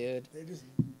show, dude. They just.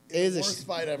 It is worst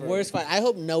fight ever. Worst fight. I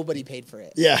hope nobody paid for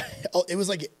it. Yeah. Oh, it was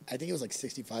like I think it was like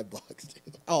 $65.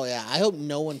 Dude. Oh yeah. I hope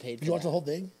no one paid for it. Did you watch the whole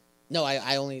thing? No, I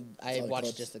the watched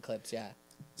clips. just the clips. Yeah.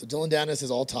 So Dylan Dennis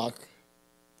is all talk.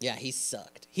 Yeah, he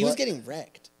sucked. He was getting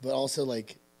wrecked. But also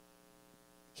like.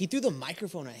 He threw the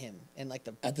microphone at him and like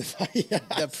at the fight. Yeah,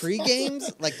 the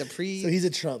pre-games, like the pre. So he's a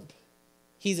Trump.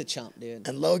 He's a chump, dude.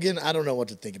 And Logan, I don't know what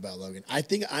to think about Logan. I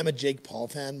think I'm a Jake Paul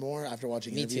fan more after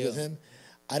watching interviews with him.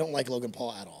 I don't like Logan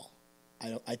Paul at all.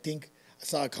 I think I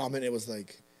saw a comment. It was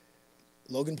like,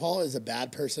 Logan Paul is a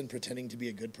bad person pretending to be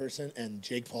a good person, and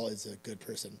Jake Paul is a good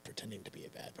person pretending to be a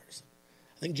bad person.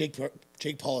 I think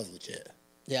Jake Paul is legit.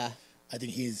 Yeah. I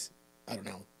think he's. I don't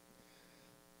know.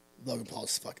 Logan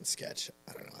Paul's fucking sketch.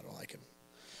 I don't know. I don't like him.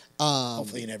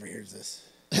 Hopefully he never hears this.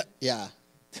 Yeah.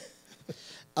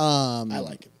 I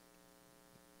like him.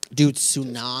 Dude,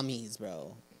 tsunamis,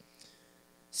 bro.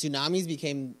 Tsunamis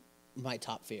became my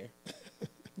top fear.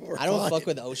 I don't fuck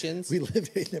with oceans. We live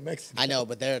in New Mexico. I know,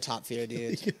 but they're a top fear,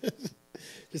 dude.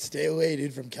 Just stay away,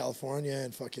 dude, from California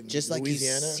and fucking just like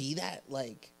Louisiana. You see that?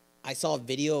 Like, I saw a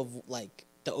video of like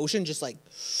the ocean just like,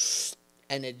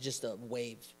 and it just a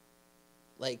wave.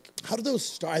 Like, how do those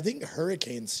start? I think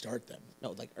hurricanes start them.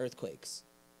 No, like earthquakes.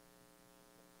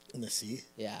 In the sea?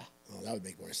 Yeah. Oh, that would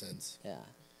make more sense. Yeah.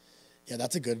 Yeah,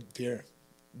 that's a good fear.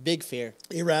 Big fear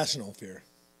Irrational fear.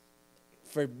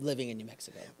 for living in New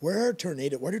Mexico. Where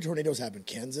do tornadoes happen?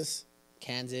 Kansas?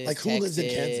 Kansas, Like, who lives in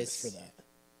Kansas Texas. for that?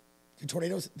 Do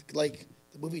tornadoes, like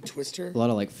the movie Twister? A lot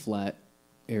of like flat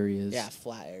areas. Yeah,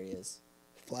 flat areas.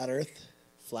 Flat Earth?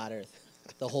 Flat Earth.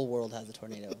 The whole world has a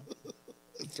tornado.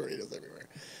 Tornadoes everywhere.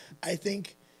 I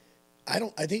think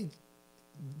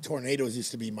tornadoes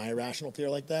used to be my irrational fear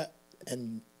like that,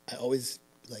 and I always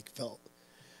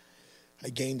I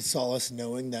gained solace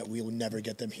knowing that we will never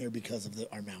get them here because of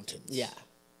our mountains. Yeah.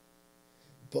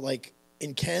 But like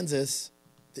in Kansas,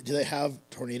 do they have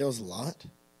tornadoes a lot?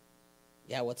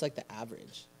 Yeah, what's like the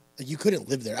average? Like you couldn't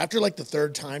live there. After like the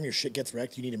third time your shit gets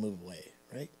wrecked, you need to move away,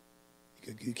 right?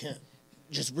 You can't.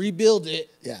 Just rebuild it.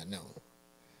 Yeah, no.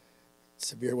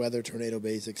 Severe weather, tornado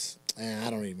basics. I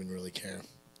don't even really care.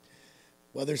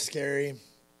 Weather's scary.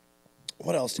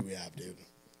 What else do we have, dude?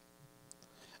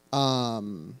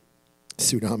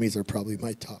 Tsunamis are probably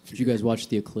my top fear. Did you guys watch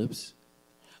the eclipse?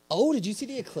 Oh, did you see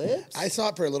the eclipse? I saw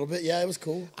it for a little bit. Yeah, it was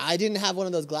cool. I didn't have one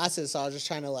of those glasses, so I was just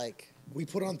trying to like. We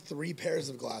put on 3 pairs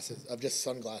of glasses, of just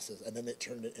sunglasses, and then it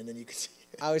turned it, and then you could see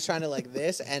it. I was trying to like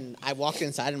this, and I walked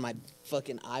inside, and my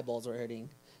fucking eyeballs were hurting.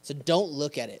 So don't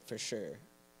look at it for sure.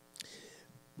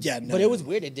 Yeah, no. But it was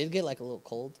weird. It did get like a little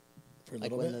cold. For a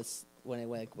like little when bit? when it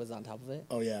like was on top of it.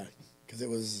 Oh, yeah, because it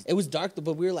was... It was dark,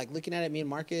 but we were like looking at it, me and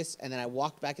Marcus, and then I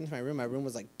walked back into my room. My room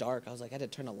was like dark. I was like, I had to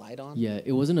turn a light on. Yeah,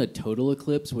 it wasn't a total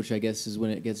eclipse, which I guess is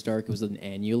when it gets dark. It was an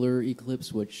annular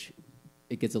eclipse, which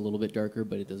it gets a little bit darker,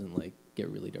 but it doesn't like get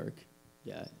really dark.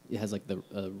 Yeah, it has like the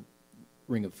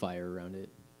ring of fire around it.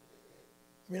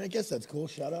 I mean, I guess that's cool.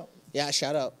 Shout out. Yeah,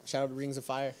 shout out to Rings of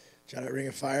Fire. Shout out Ring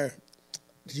of Fire.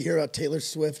 Did you hear about Taylor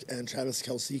Swift and Travis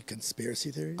Kelce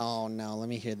conspiracy theories? Oh no, let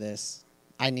me hear this.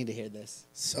 I need to hear this.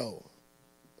 So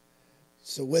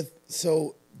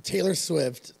Taylor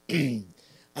Swift, I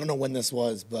don't know when this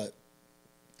was, but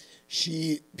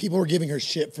people were giving her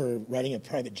shit for riding a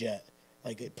private jet.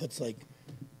 Like it puts like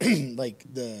like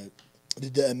the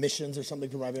emissions or something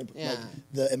from private. Yeah. Like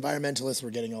the environmentalists were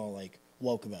getting all like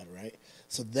woke about it, right?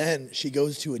 So then she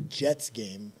goes to a Jets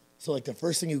game. So like the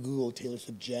first thing you Google Taylor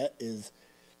Swift jet is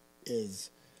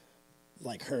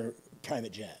like her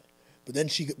private jet. But then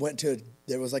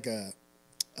there was like a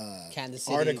Kansas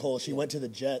City article. She went to the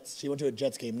Jets. She went to a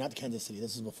Jets game, not Kansas City.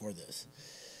 This was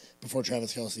before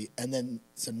Travis Kelce. And then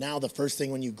so now the first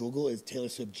thing when you Google is Taylor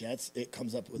Swift Jets, it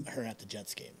comes up with her at the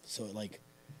Jets game. So it like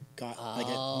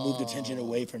it moved attention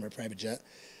away from her private jet.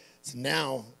 So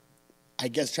now, I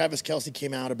guess Travis Kelce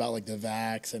came out about like the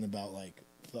vax and about like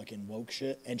fucking woke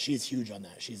shit, and she's huge on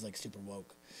that. She's like super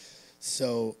woke.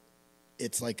 So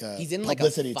it's like a He's in like a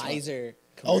publicity Pfizer.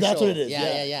 Oh, that's what it is.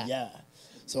 Yeah.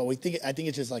 So I think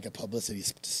it's just like a publicity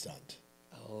stunt.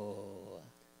 Oh,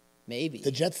 maybe.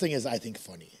 The Jets thing is, I think,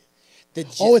 funny.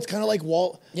 It's kind of like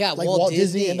Walt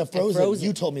Disney and the and Frozen.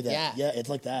 You told me that. Yeah. It's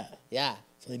like that. Yeah.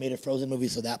 So they made a Frozen movie,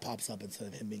 so that pops up instead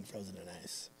of him being frozen in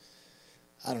ice.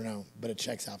 I don't know, but it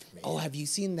checks out for me. Oh, have you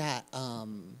seen that?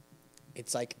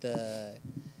 It's like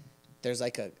there's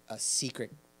like a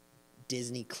secret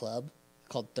Disney club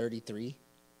called 33.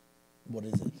 What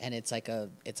is it? And it's like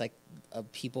a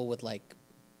people with like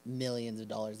millions of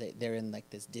dollars. They're in like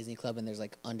this Disney club, and there's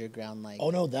like underground like.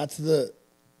 Oh no, those are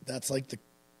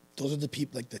the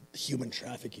people like the human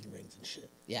trafficking rings and shit.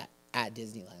 Yeah, at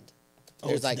Disneyland. Oh,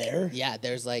 There's it's like there? Yeah,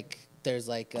 there's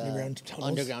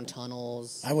underground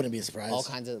tunnels. I wouldn't be surprised. All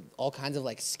kinds of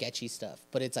like sketchy stuff.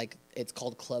 But it's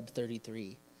called Club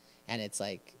 33, and it's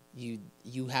like you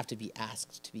have to be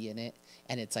asked to be in it,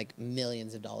 and it's like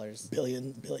millions of dollars.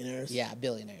 Billionaires. Yeah,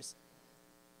 billionaires.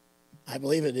 I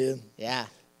believe it, dude. Yeah.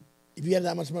 If you have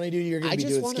that much money, dude, you're gonna be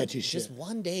doing sketchy shit. Just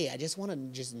one day, I just want to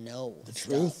just know the stuff.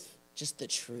 truth. Just the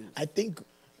truth. I think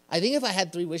if I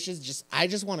had 3 wishes, I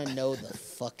just want to know the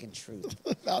fucking truth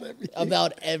about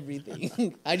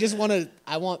everything. I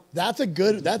want. That's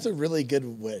a really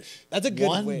good wish. That's a good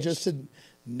One, wish. just to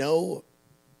know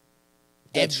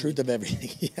the truth of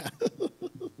everything. Yeah.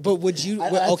 But would you?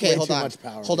 That's Okay, way hold too on. much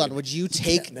power, Hold on. dude. Would you You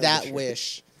take can't know that the truth.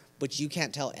 wish, but you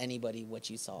can't tell anybody what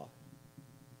you saw?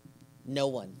 No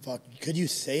one. Fuck. Could you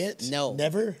say it? No.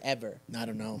 Never? Ever. I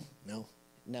don't know. No.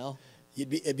 No.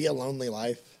 It'd be a lonely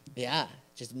life. Yeah.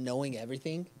 Just knowing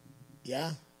everything.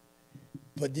 Yeah.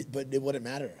 But it wouldn't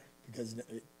matter because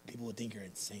people would think you're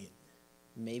insane.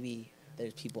 Maybe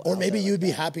there's people. Or out maybe there you'd like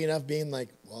be that. happy enough being like,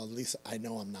 well, at least I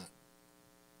know I'm not.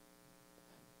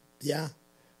 Yeah.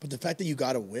 But the fact that you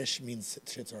got a wish means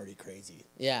shit's already crazy.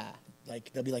 Yeah.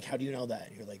 Like, they'll be like, how do you know that?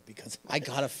 And you're like, because I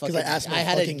got a fucking. because I asked my I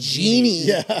had a fucking genie.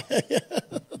 Yeah.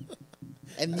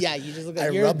 And yeah, you just look I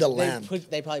like rubbed a lamp.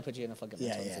 They probably put you in a fucking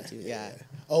mental institute. Yeah.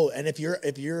 Oh, and if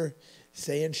you're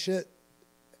saying shit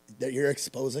that you're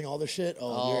exposing all the shit,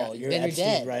 you're then Epstein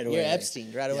you're dead. right away. You're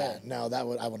Epstein right away. Yeah, no,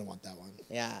 I wouldn't want that one.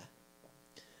 Yeah.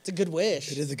 It's a good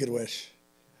wish. It is a good wish.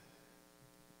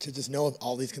 To just know if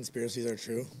all these conspiracies are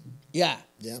true. Yeah.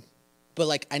 Yeah. But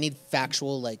like, I need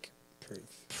factual like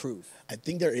proof. I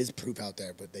think there is proof out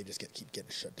there, but they just keep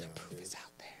getting shut down. Proof is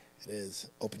out there. It is.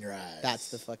 Open your eyes.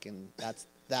 That's the fucking. That's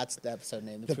the episode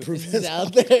name. The proof is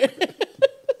out there.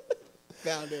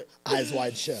 Found it. Eyes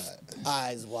Wide Shut.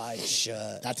 Eyes Wide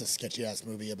Shut. That's a sketchy ass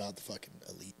movie about the fucking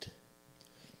elite.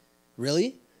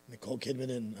 Really? Nicole Kidman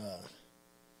and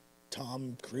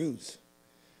Tom Cruise.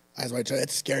 Eyes Wide Shut.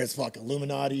 It's scary as fuck.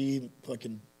 Illuminati,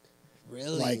 fucking.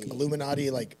 Really? Like Illuminati,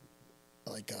 like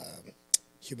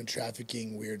human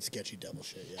trafficking, weird, sketchy devil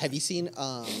shit. Yeah. Have you seen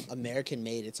American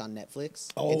Made? It's on Netflix.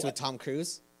 Oh, it's with Tom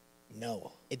Cruise.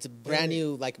 No. It's a brand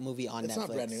new like movie on Netflix. It's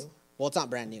not brand new. Well, it's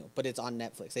not brand new, but it's on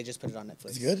Netflix. They just put it on Netflix.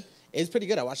 It's good? It's pretty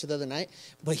good. I watched it the other night.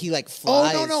 But he like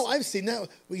flies. Oh no, I've seen that.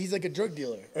 He's like a drug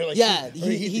dealer. Or like yeah,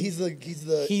 he's the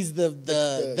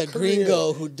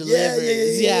gringo who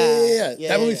delivers. Yeah.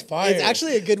 That movie's fire. It's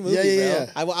actually a good movie,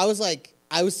 yeah. bro.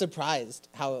 I was surprised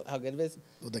how good it is.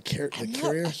 Well, I'm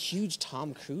not a huge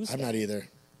Tom Cruise fan. I'm not either.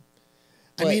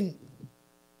 But I mean,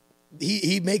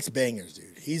 he makes bangers,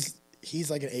 dude.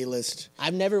 He's like an A-list.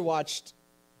 I've never watched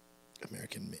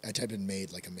American. I typed in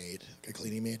maid, like a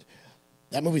cleaning maid.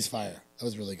 That movie's fire. That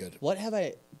was really good. What have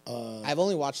I? I've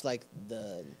only watched like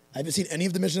I haven't seen any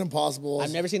of the Mission Impossibles.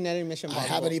 I've never seen any Mission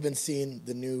Impossible. I haven't even seen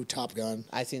the new Top Gun.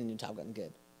 I've seen the new Top Gun.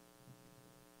 Good.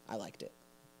 I liked it.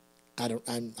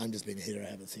 I'm just being a hater.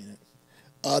 I haven't seen it.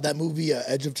 That movie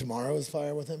Edge of Tomorrow is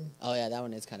fire with him. Oh yeah, that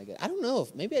one is kind of good. I don't know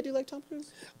if maybe I do like Tom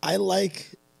Cruise.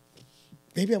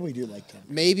 Maybe we do like Tom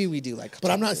Cruise. Maybe we do like. But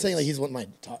Tom I'm not Cruise. saying like he's one of my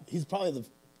top. He's probably the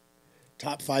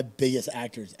top 5 biggest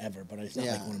actors ever. But he's not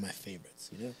like one of my favorites.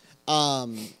 You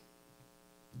know.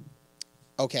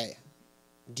 Okay.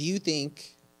 Do you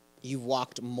think you've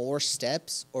walked more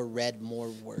steps or read more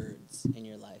words in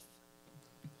your life?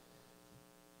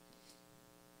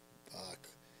 Fuck.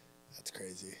 That's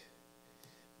crazy.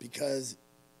 Because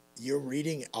you're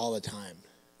reading all the time.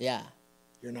 Yeah.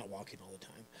 You're not walking all the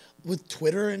time. With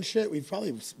Twitter and shit, we've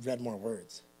probably read more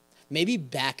words. Maybe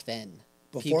back then.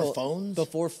 Before phones?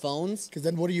 Before phones. Because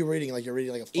then what are you reading? Like you're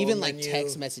reading like a phone Even like menu.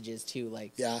 text messages too.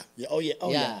 Like Yeah. Oh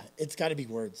yeah. It's got to be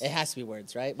words. It has to be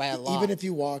words, right? By a lot. Even if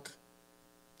you walk,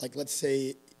 like let's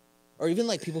say, or even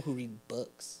like people who read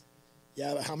books.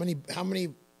 Yeah, but how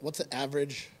many? What's the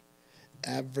average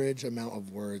amount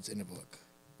of words in a book?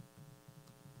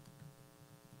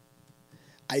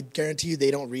 I guarantee you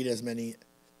they don't read as many.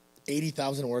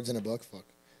 80,000 words in a book. Fuck.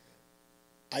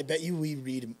 I bet you we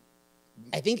read.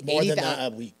 I think more than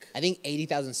that a week. I think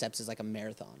 80,000 steps is like a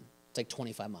marathon. It's like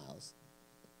 25 miles.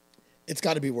 It's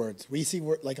got to be words. We see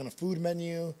like on a food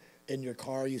menu in your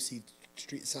car. You see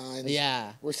street signs.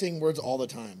 Yeah, we're seeing words all the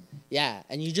time. Yeah,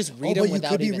 and you just read them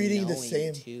without even knowing the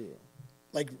same. Too.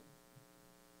 Like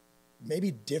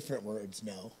maybe different words,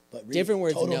 no, but different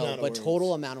words, no, but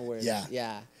total amount of words.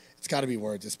 Yeah. It's got to be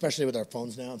words, especially with our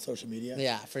phones now and social media.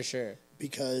 Yeah, for sure.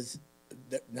 Because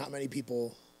not many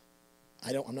people.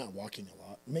 I'm not walking a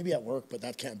lot. Maybe at work, but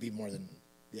that can't be more than.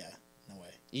 Yeah, no way.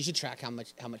 You should track how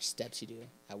much steps you do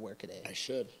at work a day. I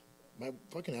should. My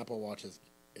fucking Apple Watch is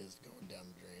going down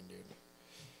the drain, dude.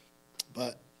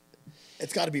 But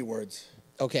it's got to be words.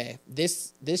 Okay,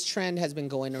 this trend has been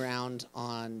going around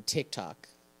on TikTok.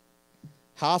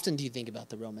 How often do you think about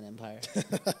the Roman Empire?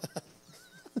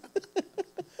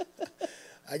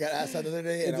 I got asked that the other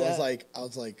day, and I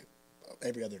was like,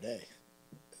 every other day.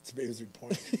 It was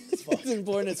important. It's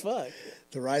important as fuck.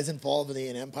 The rise and fall of an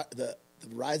empire. The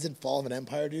rise and fall of an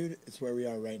empire, dude. It's where we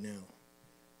are right now.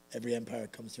 Every empire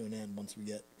comes to an end once we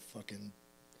get fucking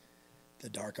the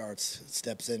dark arts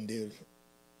steps in, dude.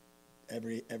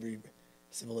 Every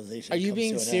civilization. Are you comes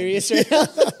being to an serious end. right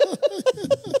now?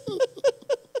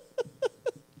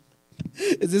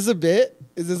 Is this a bit?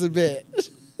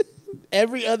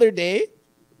 Every other day?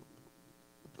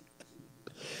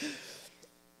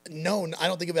 No, I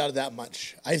don't think about it that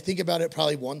much. I think about it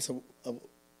probably once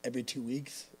every 2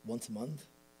 weeks, once a month.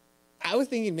 I was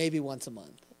thinking maybe once a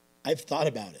month. I've thought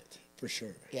about it for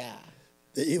sure. Yeah.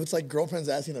 It's like girlfriends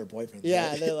asking their boyfriends.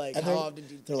 Yeah, right? they're like, and how often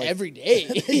do you every day?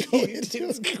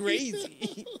 It's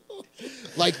crazy.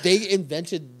 Like they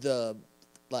invented the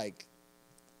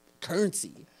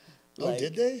currency. Oh,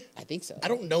 did they? I think so. I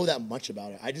don't know that much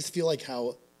about it. I just feel like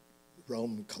how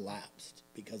Rome collapsed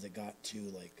because it got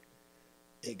too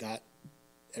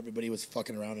everybody was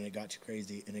fucking around and it got too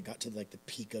crazy and it got to like the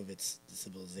peak of its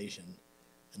civilization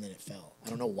and then it fell. I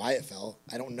don't know why it fell.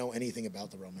 I don't know anything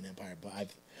about the Roman Empire, but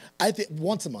I think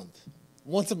once a month.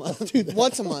 Once a month.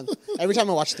 Once a month. Every time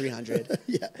I watch 300.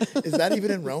 Yeah. Is that even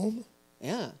in Rome?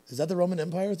 Yeah. Is that the Roman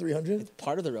Empire, 300? It's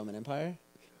part of the Roman Empire.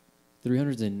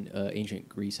 300's in ancient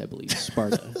Greece, I believe.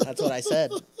 Sparta. That's what I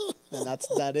said. And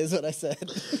that is what I said.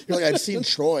 You're like, I've seen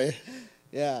Troy.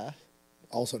 Yeah.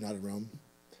 Also not in Rome.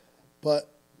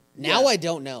 But now I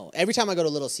don't know. Every time I go to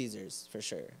Little Caesars, for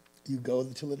sure. You go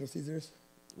to Little Caesars?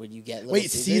 Would you get Little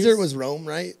Wait, Caesars? Caesar was Rome,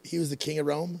 right? He was the king of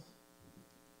Rome?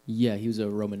 Yeah, he was a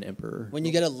Roman emperor. When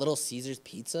you get a Little Caesars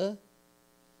pizza?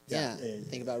 Yeah.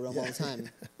 Think about Rome all the time.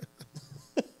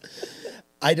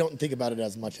 I don't think about it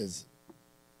as much as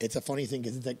it's a funny thing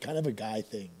because it's kind of a guy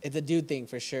thing. It's a dude thing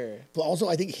for sure. But also,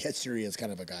 I think history is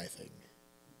kind of a guy thing.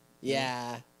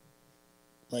 Yeah.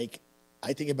 Like,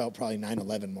 I think about probably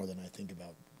 9/11 more than I think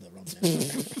about the Roman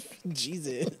Empire.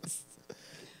 Jesus.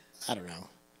 I don't know.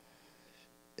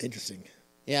 Interesting.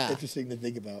 Yeah. Interesting to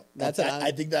think about.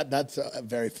 I think that's a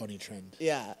very funny trend.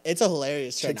 Yeah. It's a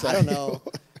hilarious trend. I don't know.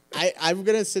 I'm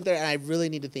going to sit there and I really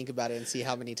need to think about it and see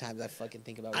how many times I fucking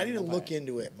think about it. I need to look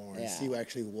into it more and Yeah. see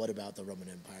what about the Roman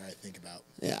Empire I think about.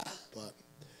 Yeah. But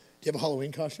do you have a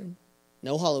Halloween costume?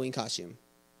 No Halloween costume.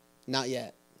 Not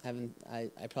yet. I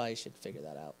probably should figure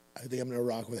that out. I think I'm going to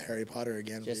rock with Harry Potter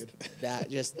again, Just dude.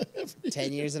 just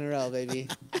 10 years in a row, baby.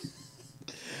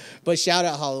 But shout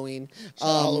out Halloween.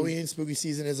 Halloween, spooky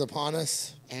season is upon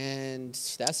us. And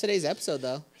that's today's episode,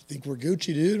 though. I think we're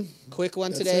Gucci, dude. Quick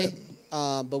one That's today. it.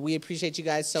 But we appreciate you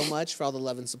guys so much for all the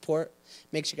love and support.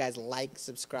 Make sure you guys like,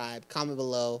 subscribe, comment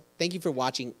below. Thank you for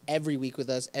watching every week with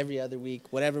us, every other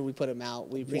week, whatever we put them out.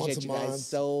 We appreciate you guys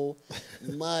so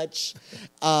much.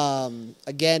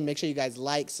 Again, make sure you guys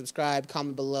like, subscribe,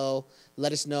 comment below.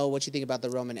 Let us know what you think about the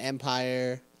Roman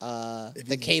Empire,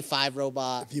 the K5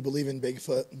 robot. If you believe in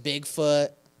Bigfoot,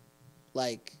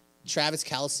 like Travis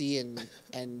Kelce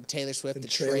and Taylor Swift, And the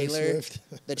Taylor trailer. Swift.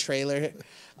 The trailer.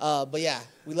 But yeah,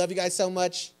 we love you guys so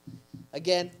much.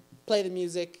 Again, play the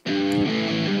music.